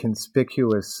it's a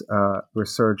conspicuous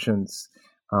resurgence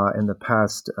in the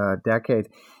past decade.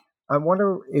 I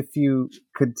wonder if you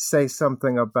could say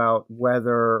something about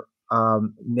whether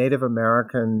Native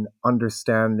American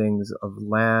understandings of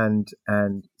land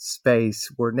and space,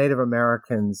 were Native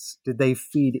Americans, did they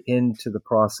feed into the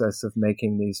process of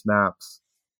making these maps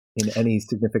in any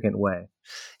significant way?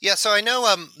 Yeah, so I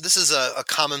know this is a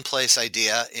commonplace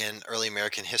idea in early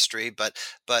American history, but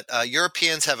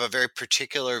Europeans have a very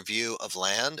particular view of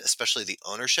land, especially the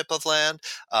ownership of land.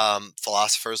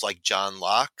 Philosophers like John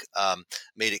Locke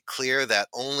made it clear that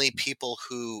only people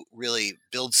who really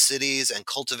build cities and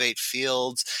cultivate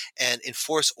fields and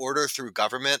enforce order through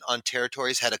government on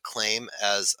territories had a claim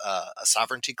as a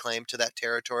sovereignty claim to that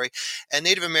territory. And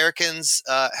Native Americans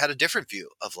had a different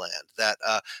view of land that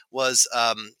was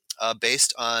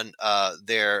based on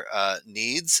their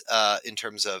needs in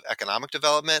terms of economic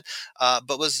development,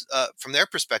 but was, from their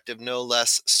perspective, no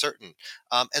less certain.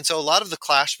 And so a lot of the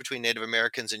clash between Native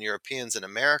Americans and Europeans in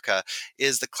America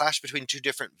is the clash between two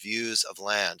different views of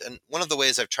land. And one of the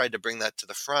ways I've tried to bring that to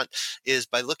the front is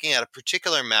by looking at a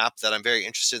particular map that I'm very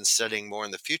interested in studying more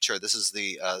in the future. This is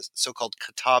the so-called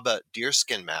Catawba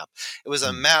deerskin map. It was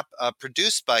a map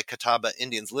produced by Catawba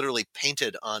Indians, literally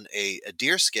painted on a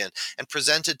deerskin and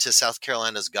presented to South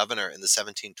Carolina's governor in the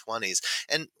 1720s.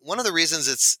 And one of the reasons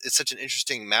it's such an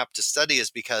interesting map to study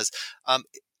is because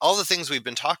all the things we've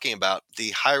been talking about, the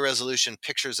high resolution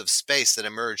pictures of space that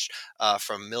emerged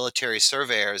from military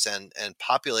surveyors and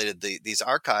populated these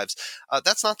archives,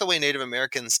 that's not the way Native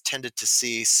Americans tended to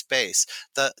see space.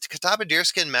 The Catawba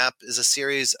deerskin map is a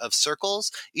series of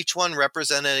circles, each one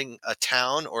representing a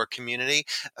town or a community,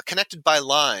 connected by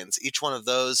lines, each one of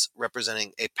those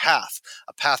representing a path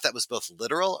that was both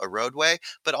literal, a roadway,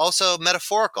 but also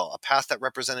metaphorical, a path that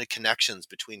represented connections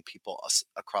between people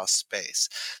across space.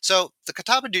 So the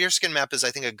Catawba deerskin map is,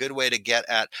 I think, a good way to get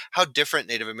at how different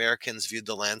Native Americans viewed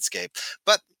the landscape.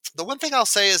 But the one thing I'll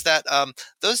say is that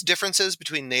those differences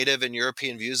between Native and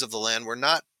European views of the land were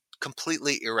not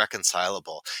completely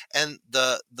irreconcilable. And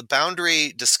the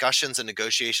boundary discussions and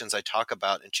negotiations I talk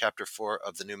about in chapter 4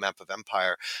 of the New Map of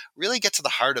Empire really get to the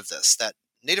heart of this, that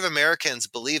Native Americans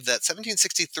believed that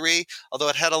 1763, although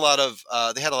it had a lot of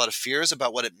they had a lot of fears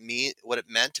about what it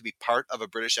meant to be part of a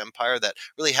British Empire that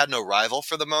really had no rival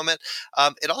for the moment.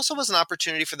 It also was an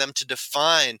opportunity for them to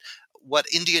define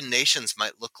what Indian nations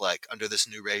might look like under this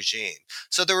new regime.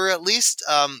 So there were at least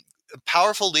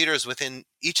powerful leaders within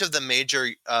each of the major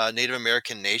Native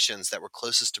American nations that were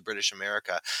closest to British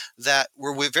America that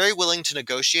were very willing to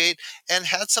negotiate and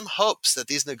had some hopes that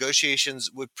these negotiations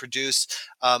would produce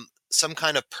some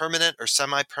kind of permanent or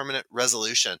semi-permanent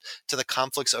resolution to the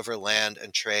conflicts over land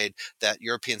and trade that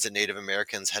Europeans and Native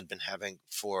Americans had been having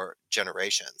for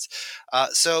generations.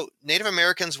 So Native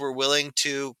Americans were willing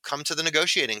to come to the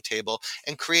negotiating table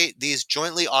and create these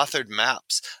jointly authored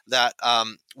maps that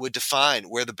would define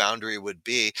where the boundary would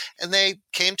be. And they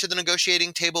came to the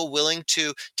negotiating table willing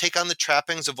to take on the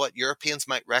trappings of what Europeans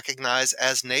might recognize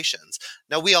as nations.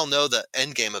 Now, we all know the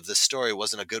end game of this story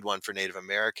wasn't a good one for Native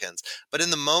Americans, but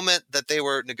in the moment that they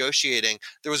were negotiating,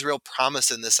 there was real promise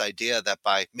in this idea that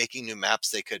by making new maps,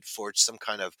 they could forge some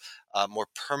kind of more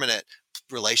permanent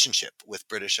relationship with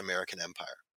British American Empire.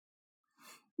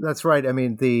 That's right. I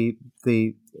mean, the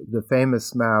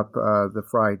famous map, the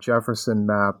Fry Jefferson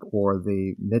map or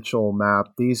the Mitchell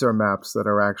map, these are maps that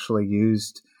are actually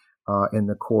used in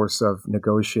the course of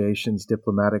negotiations,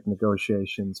 diplomatic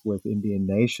negotiations with Indian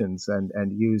nations, and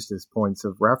used as points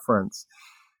of reference.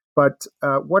 But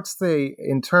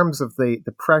in terms of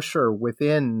the pressure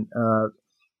within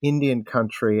Indian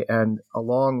country and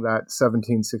along that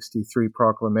 1763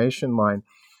 proclamation line?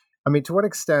 I mean, to what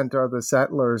extent are the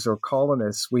settlers or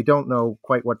colonists, we don't know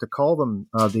quite what to call them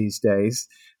these days,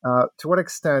 to what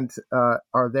extent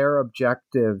are their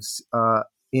objectives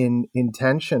in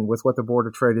tension with what the Board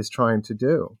of Trade is trying to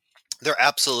do? They're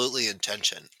absolutely in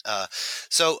tension.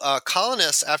 So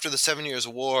colonists, after the 7 Years'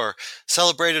 War,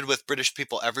 celebrated with British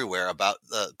people everywhere about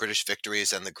the British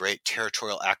victories and the great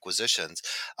territorial acquisitions.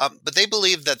 But they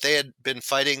believed that they had been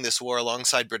fighting this war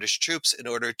alongside British troops in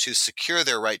order to secure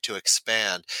their right to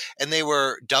expand. And they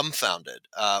were dumbfounded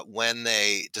when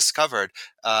they discovered,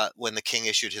 when the king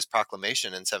issued his proclamation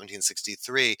in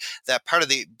 1763, that part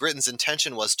of Britain's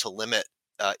intention was to limit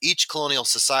each colonial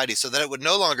society so that it would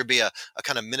no longer be a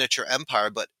kind of miniature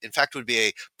empire, but in fact would be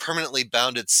a permanently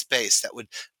bounded space that would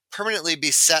permanently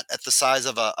be set at the size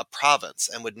of a province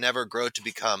and would never grow to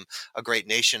become a great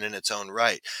nation in its own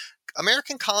right.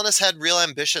 American colonists had real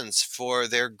ambitions for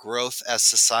their growth as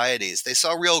societies. They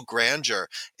saw real grandeur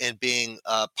in being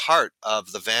part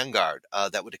of the vanguard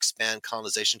that would expand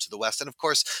colonization to the West. And of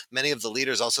course, many of the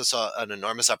leaders also saw an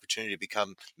enormous opportunity to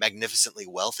become magnificently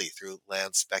wealthy through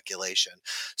land speculation.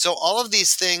 So all of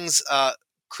these things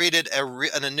created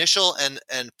an initial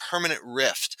and permanent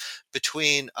rift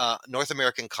between North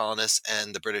American colonists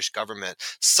and the British government.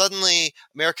 Suddenly,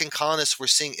 American colonists were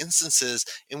seeing instances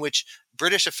in which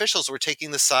British officials were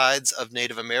taking the sides of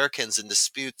Native Americans in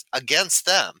disputes against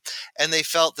them, and they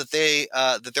felt that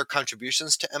that their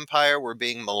contributions to empire were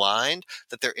being maligned,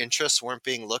 that their interests weren't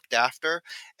being looked after,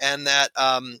 and that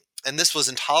and this was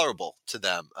intolerable to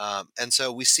them. And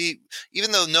so we see,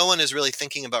 even though no one is really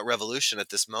thinking about revolution at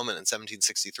this moment in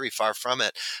 1763, far from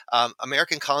it,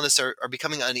 American colonists are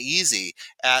becoming uneasy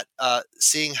at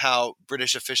seeing how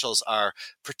British officials are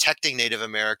protecting Native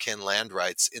American land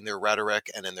rights in their rhetoric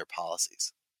and in their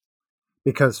policies.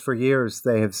 Because for years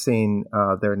they have seen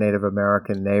their Native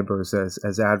American neighbors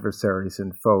as adversaries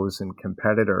and foes and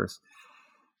competitors.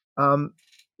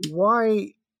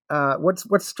 Why?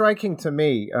 What's striking to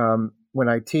me when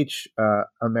I teach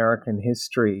American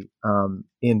history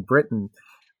in Britain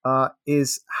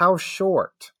is how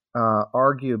short,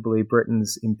 arguably,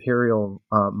 Britain's imperial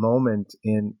moment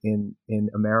in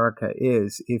America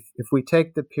is. If we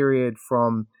take the period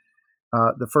from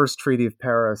the first Treaty of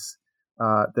Paris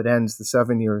that ends the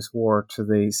 7 Years' War to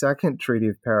the Second Treaty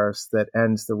of Paris that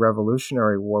ends the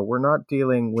Revolutionary War, we're not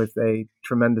dealing with a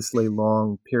tremendously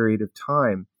long period of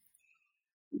time.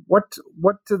 What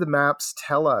do the maps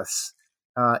tell us,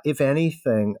 if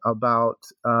anything, about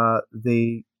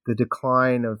the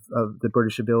decline of the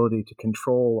British ability to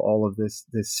control all of this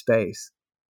space?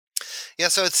 Yeah,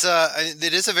 so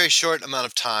it is a very short amount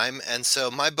of time, and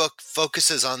so my book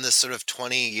focuses on this sort of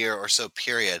 20-year or so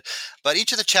period. But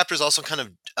each of the chapters also kind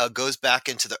of goes back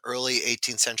into the early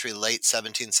 18th century, late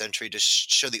 17th century to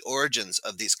show the origins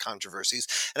of these controversies.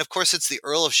 And of course, it's the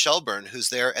Earl of Shelburne who's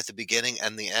there at the beginning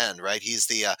and the end, right? He's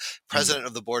the president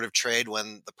of the Board of Trade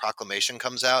when the proclamation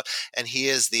comes out, and he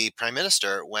is the prime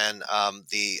minister when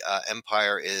the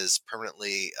empire is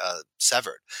permanently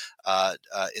severed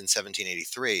in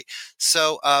 1783.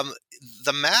 So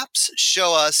the maps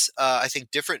show us, I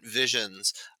think, different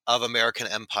visions of American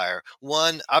empire.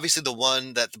 One, obviously, the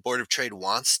one that the Board of Trade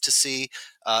wants to see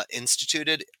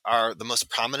instituted are the most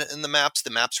prominent in the maps. The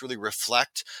maps really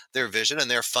reflect their vision, and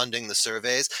they're funding the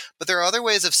surveys. But there are other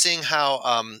ways of seeing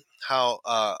how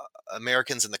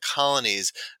Americans in the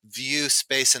colonies view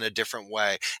space in a different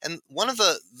way. And one of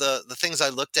the things I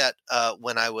looked at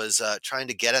when I was trying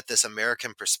to get at this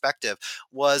American perspective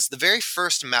was the very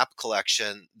first map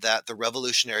collection that the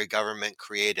revolutionary government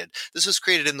created. This was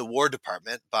created in the War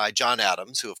Department by John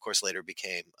Adams, who of course later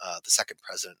became the second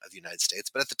president of the United States.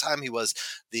 But at the time, he was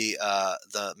the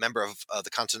member of the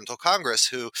Continental Congress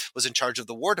who was in charge of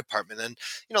the War Department. And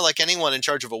like anyone in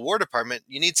charge of a War Department,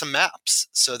 you need some maps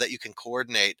so that you can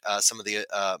coordinate some of the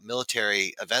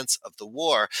military events of the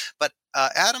war. But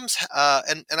Adams,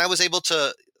 and I was able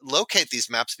to locate these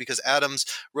maps because Adams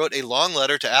wrote a long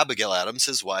letter to Abigail Adams,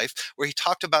 his wife, where he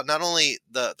talked about not only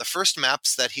the first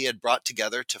maps that he had brought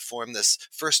together to form this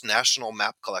first national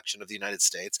map collection of the United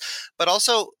States, but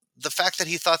also the fact that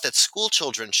he thought that school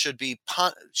children should be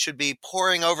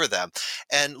poring over them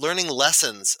and learning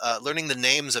lessons, learning the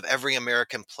names of every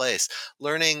American place,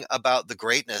 learning about the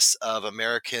greatness of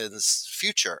Americans'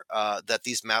 future that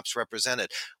these maps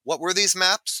represented. What were these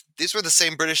maps? These were the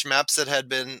same British maps that had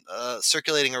been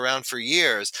circulating around for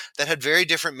years that had very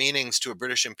different meanings to a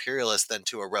British imperialist than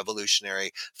to a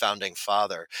revolutionary founding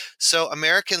father. So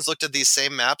Americans looked at these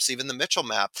same maps, even the Mitchell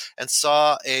map, and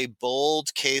saw a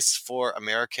bold case for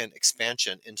American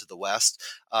expansion into the West,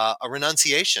 a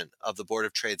renunciation of the Board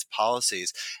of Trade's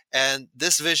policies. And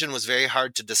this vision was very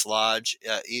hard to dislodge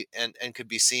and could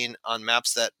be seen on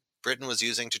maps that Britain was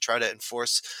using to try to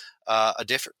enforce a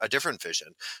different vision.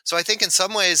 So I think in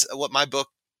some ways what my book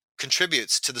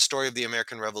contributes to the story of the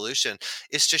American Revolution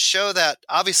is to show that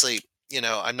obviously,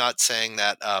 I'm not saying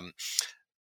that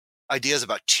ideas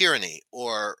about tyranny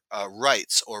or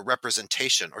rights or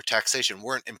representation or taxation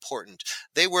weren't important.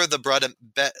 They were the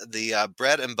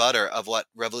bread and butter of what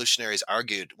revolutionaries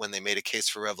argued when they made a case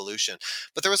for revolution.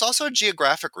 But there was also a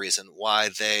geographic reason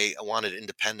why they wanted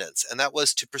independence, and that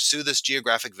was to pursue this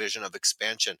geographic vision of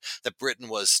expansion that Britain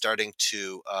was starting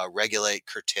to regulate,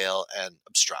 curtail, and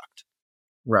obstruct.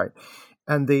 Right.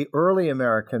 And the early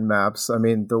American maps, I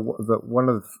mean, the one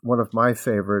of my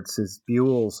favorites is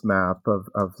Buell's map of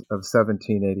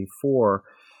 1784.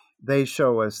 They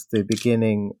show us the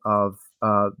beginning of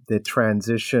the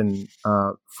transition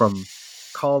from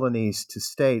colonies to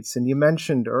states. And you've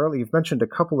mentioned a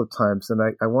couple of times, and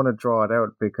I want to draw it out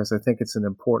because I think it's an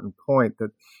important point,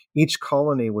 that each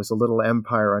colony was a little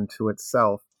empire unto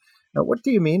itself. Now, what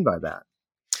do you mean by that?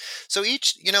 So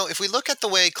if we look at the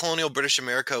way colonial British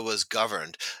America was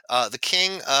governed, the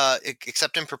king,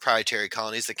 except in proprietary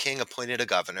colonies, the king appointed a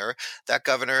governor. That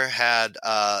governor had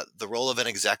the role of an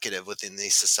executive within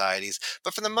these societies.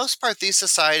 But for the most part, these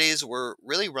societies were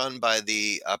really run by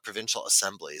the provincial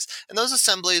assemblies. And those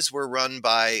assemblies were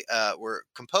were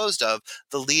composed of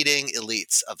the leading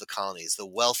elites of the colonies, the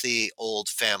wealthy old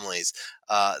families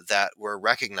that were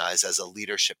recognized as a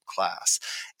leadership class.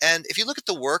 And if you look at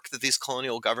the work that these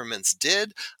colonial governments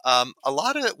did, a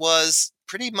lot of it was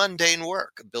pretty mundane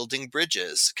work, building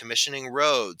bridges, commissioning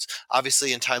roads,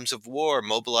 obviously in times of war,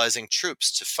 mobilizing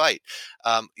troops to fight,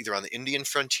 either on the Indian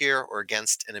frontier or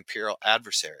against an imperial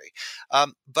adversary.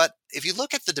 But if you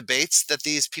look at the debates that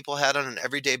these people had on an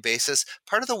everyday basis,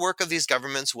 part of the work of these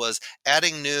governments was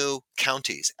adding new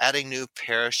counties, adding new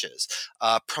parishes,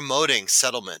 promoting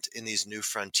settlement in these new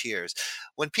frontiers.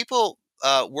 When people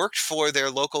worked for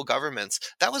their local governments,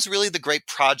 that was really the great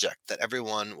project that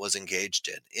everyone was engaged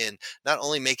in not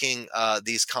only making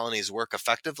these colonies work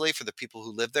effectively for the people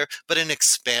who lived there, but in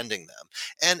expanding them.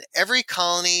 And every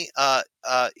colony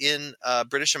in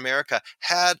British America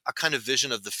had a kind of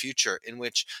vision of the future in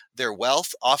which their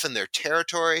wealth, often their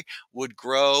territory, would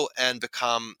grow and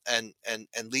become and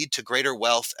lead to greater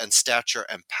wealth and stature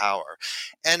and power.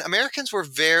 And Americans were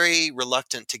very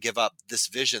reluctant to give up this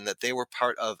vision that they were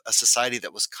part of a society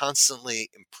that was constantly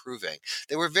improving.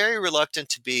 They were very reluctant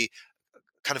to be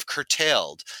kind of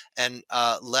curtailed and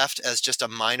left as just a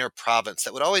minor province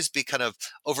that would always be kind of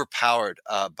overpowered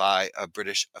by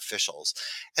British officials.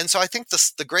 And so I think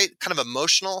the great kind of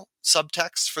emotional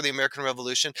subtext for the American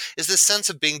Revolution is this sense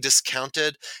of being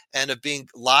discounted and of being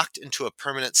locked into a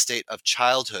permanent state of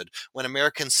childhood when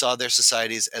Americans saw their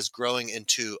societies as growing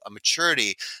into a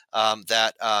maturity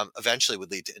that eventually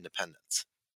would lead to independence.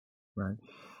 Right.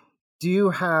 Do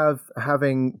you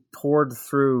having poured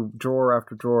through drawer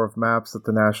after drawer of maps at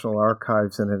the National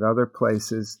Archives and at other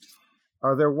places,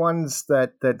 are there ones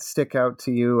that stick out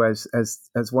to you as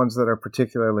ones that are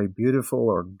particularly beautiful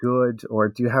or good, or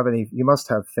do you have any? You must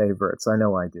have favorites. I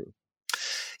know I do.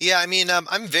 Yeah, I mean,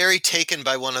 I'm very taken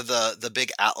by one of the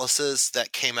big atlases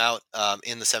that came out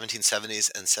in the 1770s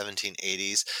and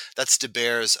 1780s. That's De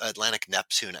Beer's Atlantic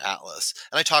Neptune Atlas,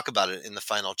 and I talk about it in the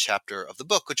final chapter of the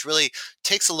book, which really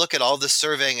takes a look at all this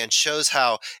surveying and shows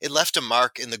how it left a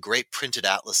mark in the great printed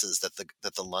atlases that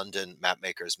the London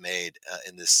mapmakers made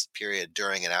in this period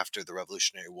during and after the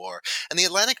Revolutionary War. And the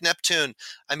Atlantic Neptune,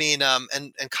 I mean,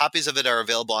 and copies of it are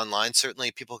available online.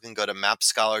 Certainly, people can go to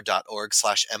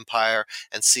mapscholar.org/empire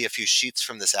and see a few sheets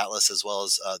from this atlas as well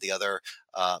as the other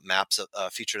maps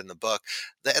featured in the book.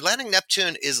 The Atlantic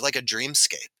Neptune is like a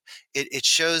dreamscape. It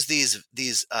shows these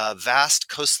vast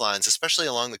coastlines, especially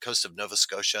along the coast of Nova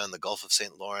Scotia and the Gulf of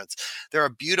St. Lawrence. There are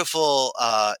beautiful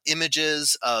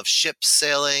images of ships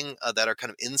sailing that are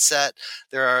kind of inset.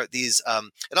 There are these.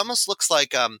 It almost looks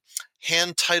like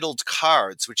hand-titled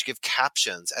cards, which give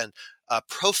captions and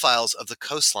profiles of the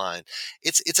coastline.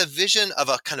 It's a vision of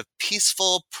a kind of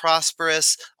peaceful,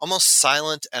 prosperous, almost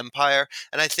silent empire,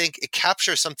 and I think it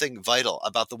captures something vital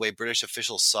about the way British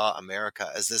officials saw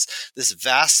America as this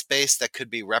vast space that could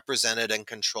be represented and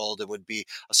controlled and would be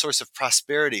a source of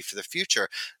prosperity for the future.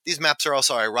 These maps are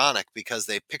also ironic because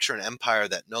they picture an empire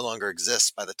that no longer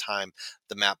exists by the time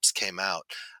the maps came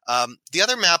out. The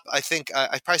other map I think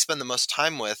I probably spend the most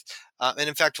time with, and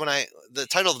in fact, the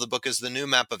title of the book is The New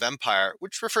Map of Empire,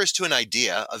 which refers to an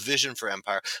idea, a vision for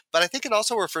empire, but I think it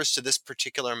also refers to this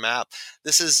particular map.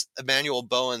 This is Emanuel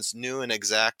Bowen's new and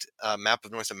exact map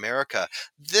of North America.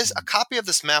 A copy of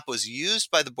this map was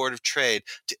used by the Board of Trade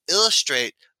to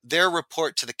illustrate their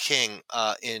report to the king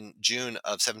in June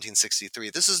of 1763.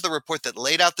 This is the report that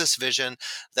laid out this vision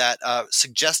that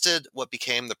suggested what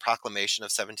became the Proclamation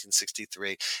of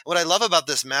 1763. What I love about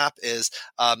this map is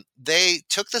they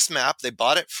took this map, they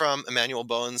bought it from Emanuel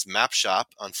Bowen's map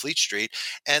shop on Fleet Street,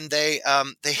 and they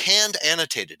hand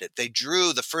annotated it. They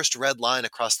drew the first red line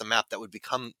across the map that would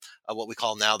become what we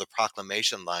call now the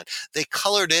Proclamation line. They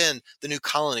colored in the new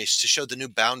colonies to show the new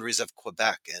boundaries of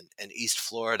Quebec and East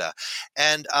Florida.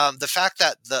 And the fact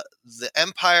that the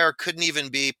empire couldn't even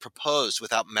be proposed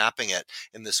without mapping it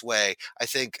in this way, I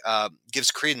think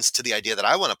gives credence to the idea that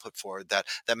I want to put forward, that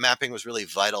mapping was really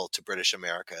vital to British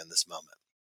America in this moment.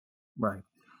 Right.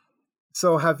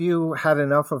 So have you had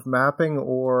enough of mapping,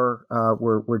 or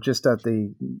we're just at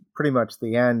the pretty much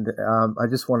the end? I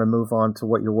just want to move on to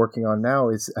what you're working on now.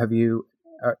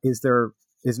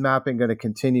 Is mapping going to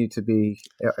continue to be?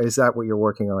 Is that what you're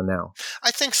working on now?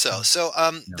 I think so. So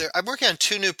I'm working on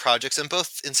two new projects, and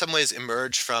both in some ways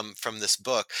emerge from this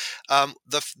book.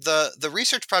 The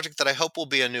research project that I hope will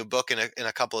be a new book in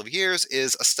a couple of years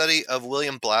is a study of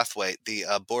William Blathwayt, the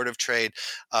Board of Trade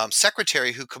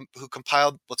secretary who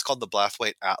compiled what's called the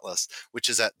Blathwayt Atlas, which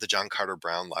is at the John Carter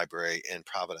Brown Library in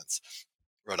Providence,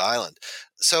 Rhode Island.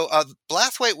 So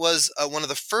Blathwayt was one of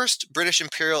the first British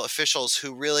imperial officials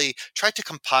who really tried to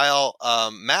compile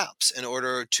maps in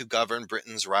order to govern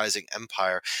Britain's rising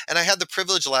empire. And I had the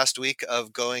privilege last week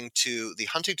of going to the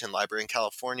Huntington Library in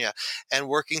California and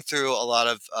working through a lot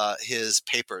of his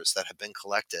papers that have been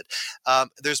collected.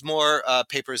 There's more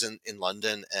papers in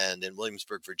London and in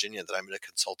Williamsburg, Virginia that I'm going to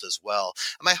consult as well.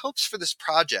 And my hopes for this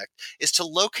project is to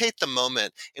locate the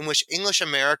moment in which English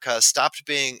America stopped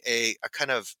being a kind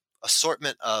of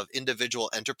assortment of individual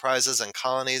enterprises and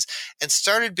colonies and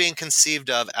started being conceived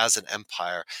of as an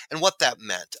empire and what that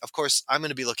meant. Of course, I'm going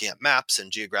to be looking at maps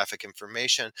and geographic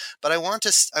information, but I want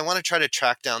to try to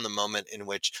track down the moment in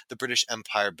which the British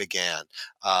Empire began,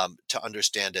 to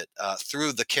understand it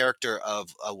through the character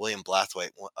of William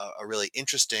Blathwayt, a really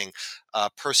interesting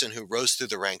person who rose through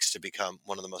the ranks to become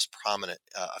one of the most prominent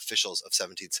officials of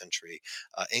 17th century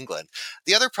England.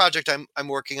 The other project I'm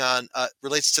working on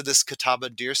relates to this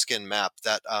Catawba deerskin map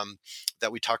that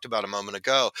we talked about a moment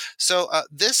ago. So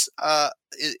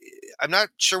I'm not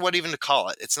sure what even to call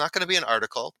it. It's not going to be an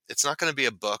article. It's not going to be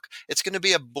a book. It's going to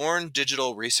be a born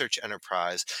digital research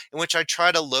enterprise in which I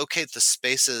try to locate the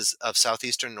spaces of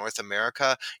southeastern North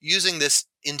America using this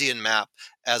Indian map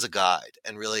as a guide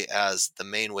and really as the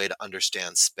main way to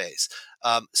understand space.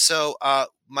 So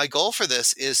my goal for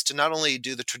this is to not only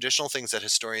do the traditional things that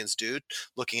historians do,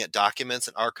 looking at documents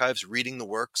and archives, reading the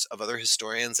works of other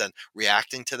historians and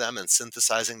reacting to them and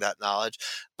synthesizing that knowledge,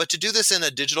 but to do this in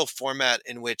a digital format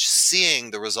in which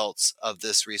seeing the results of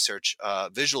this research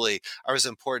visually are as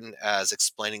important as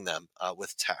explaining them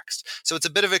with text. So it's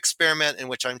a bit of an experiment in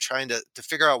which I'm trying to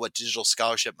figure out what digital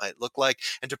scholarship might look like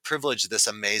and to privilege this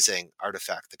amazing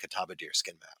artifact, the Catawba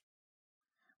deerskin map.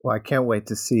 Well, I can't wait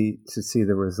to see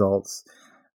the results.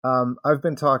 I've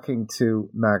been talking to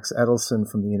Max Edelson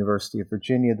from the University of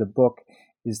Virginia. The book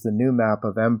is The New Map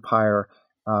of Empire.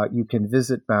 You can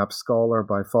visit Map Scholar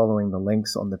by following the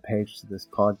links on the page to this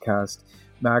podcast.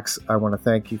 Max, I want to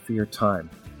thank you for your time.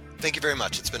 Thank you very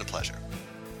much. It's been a pleasure.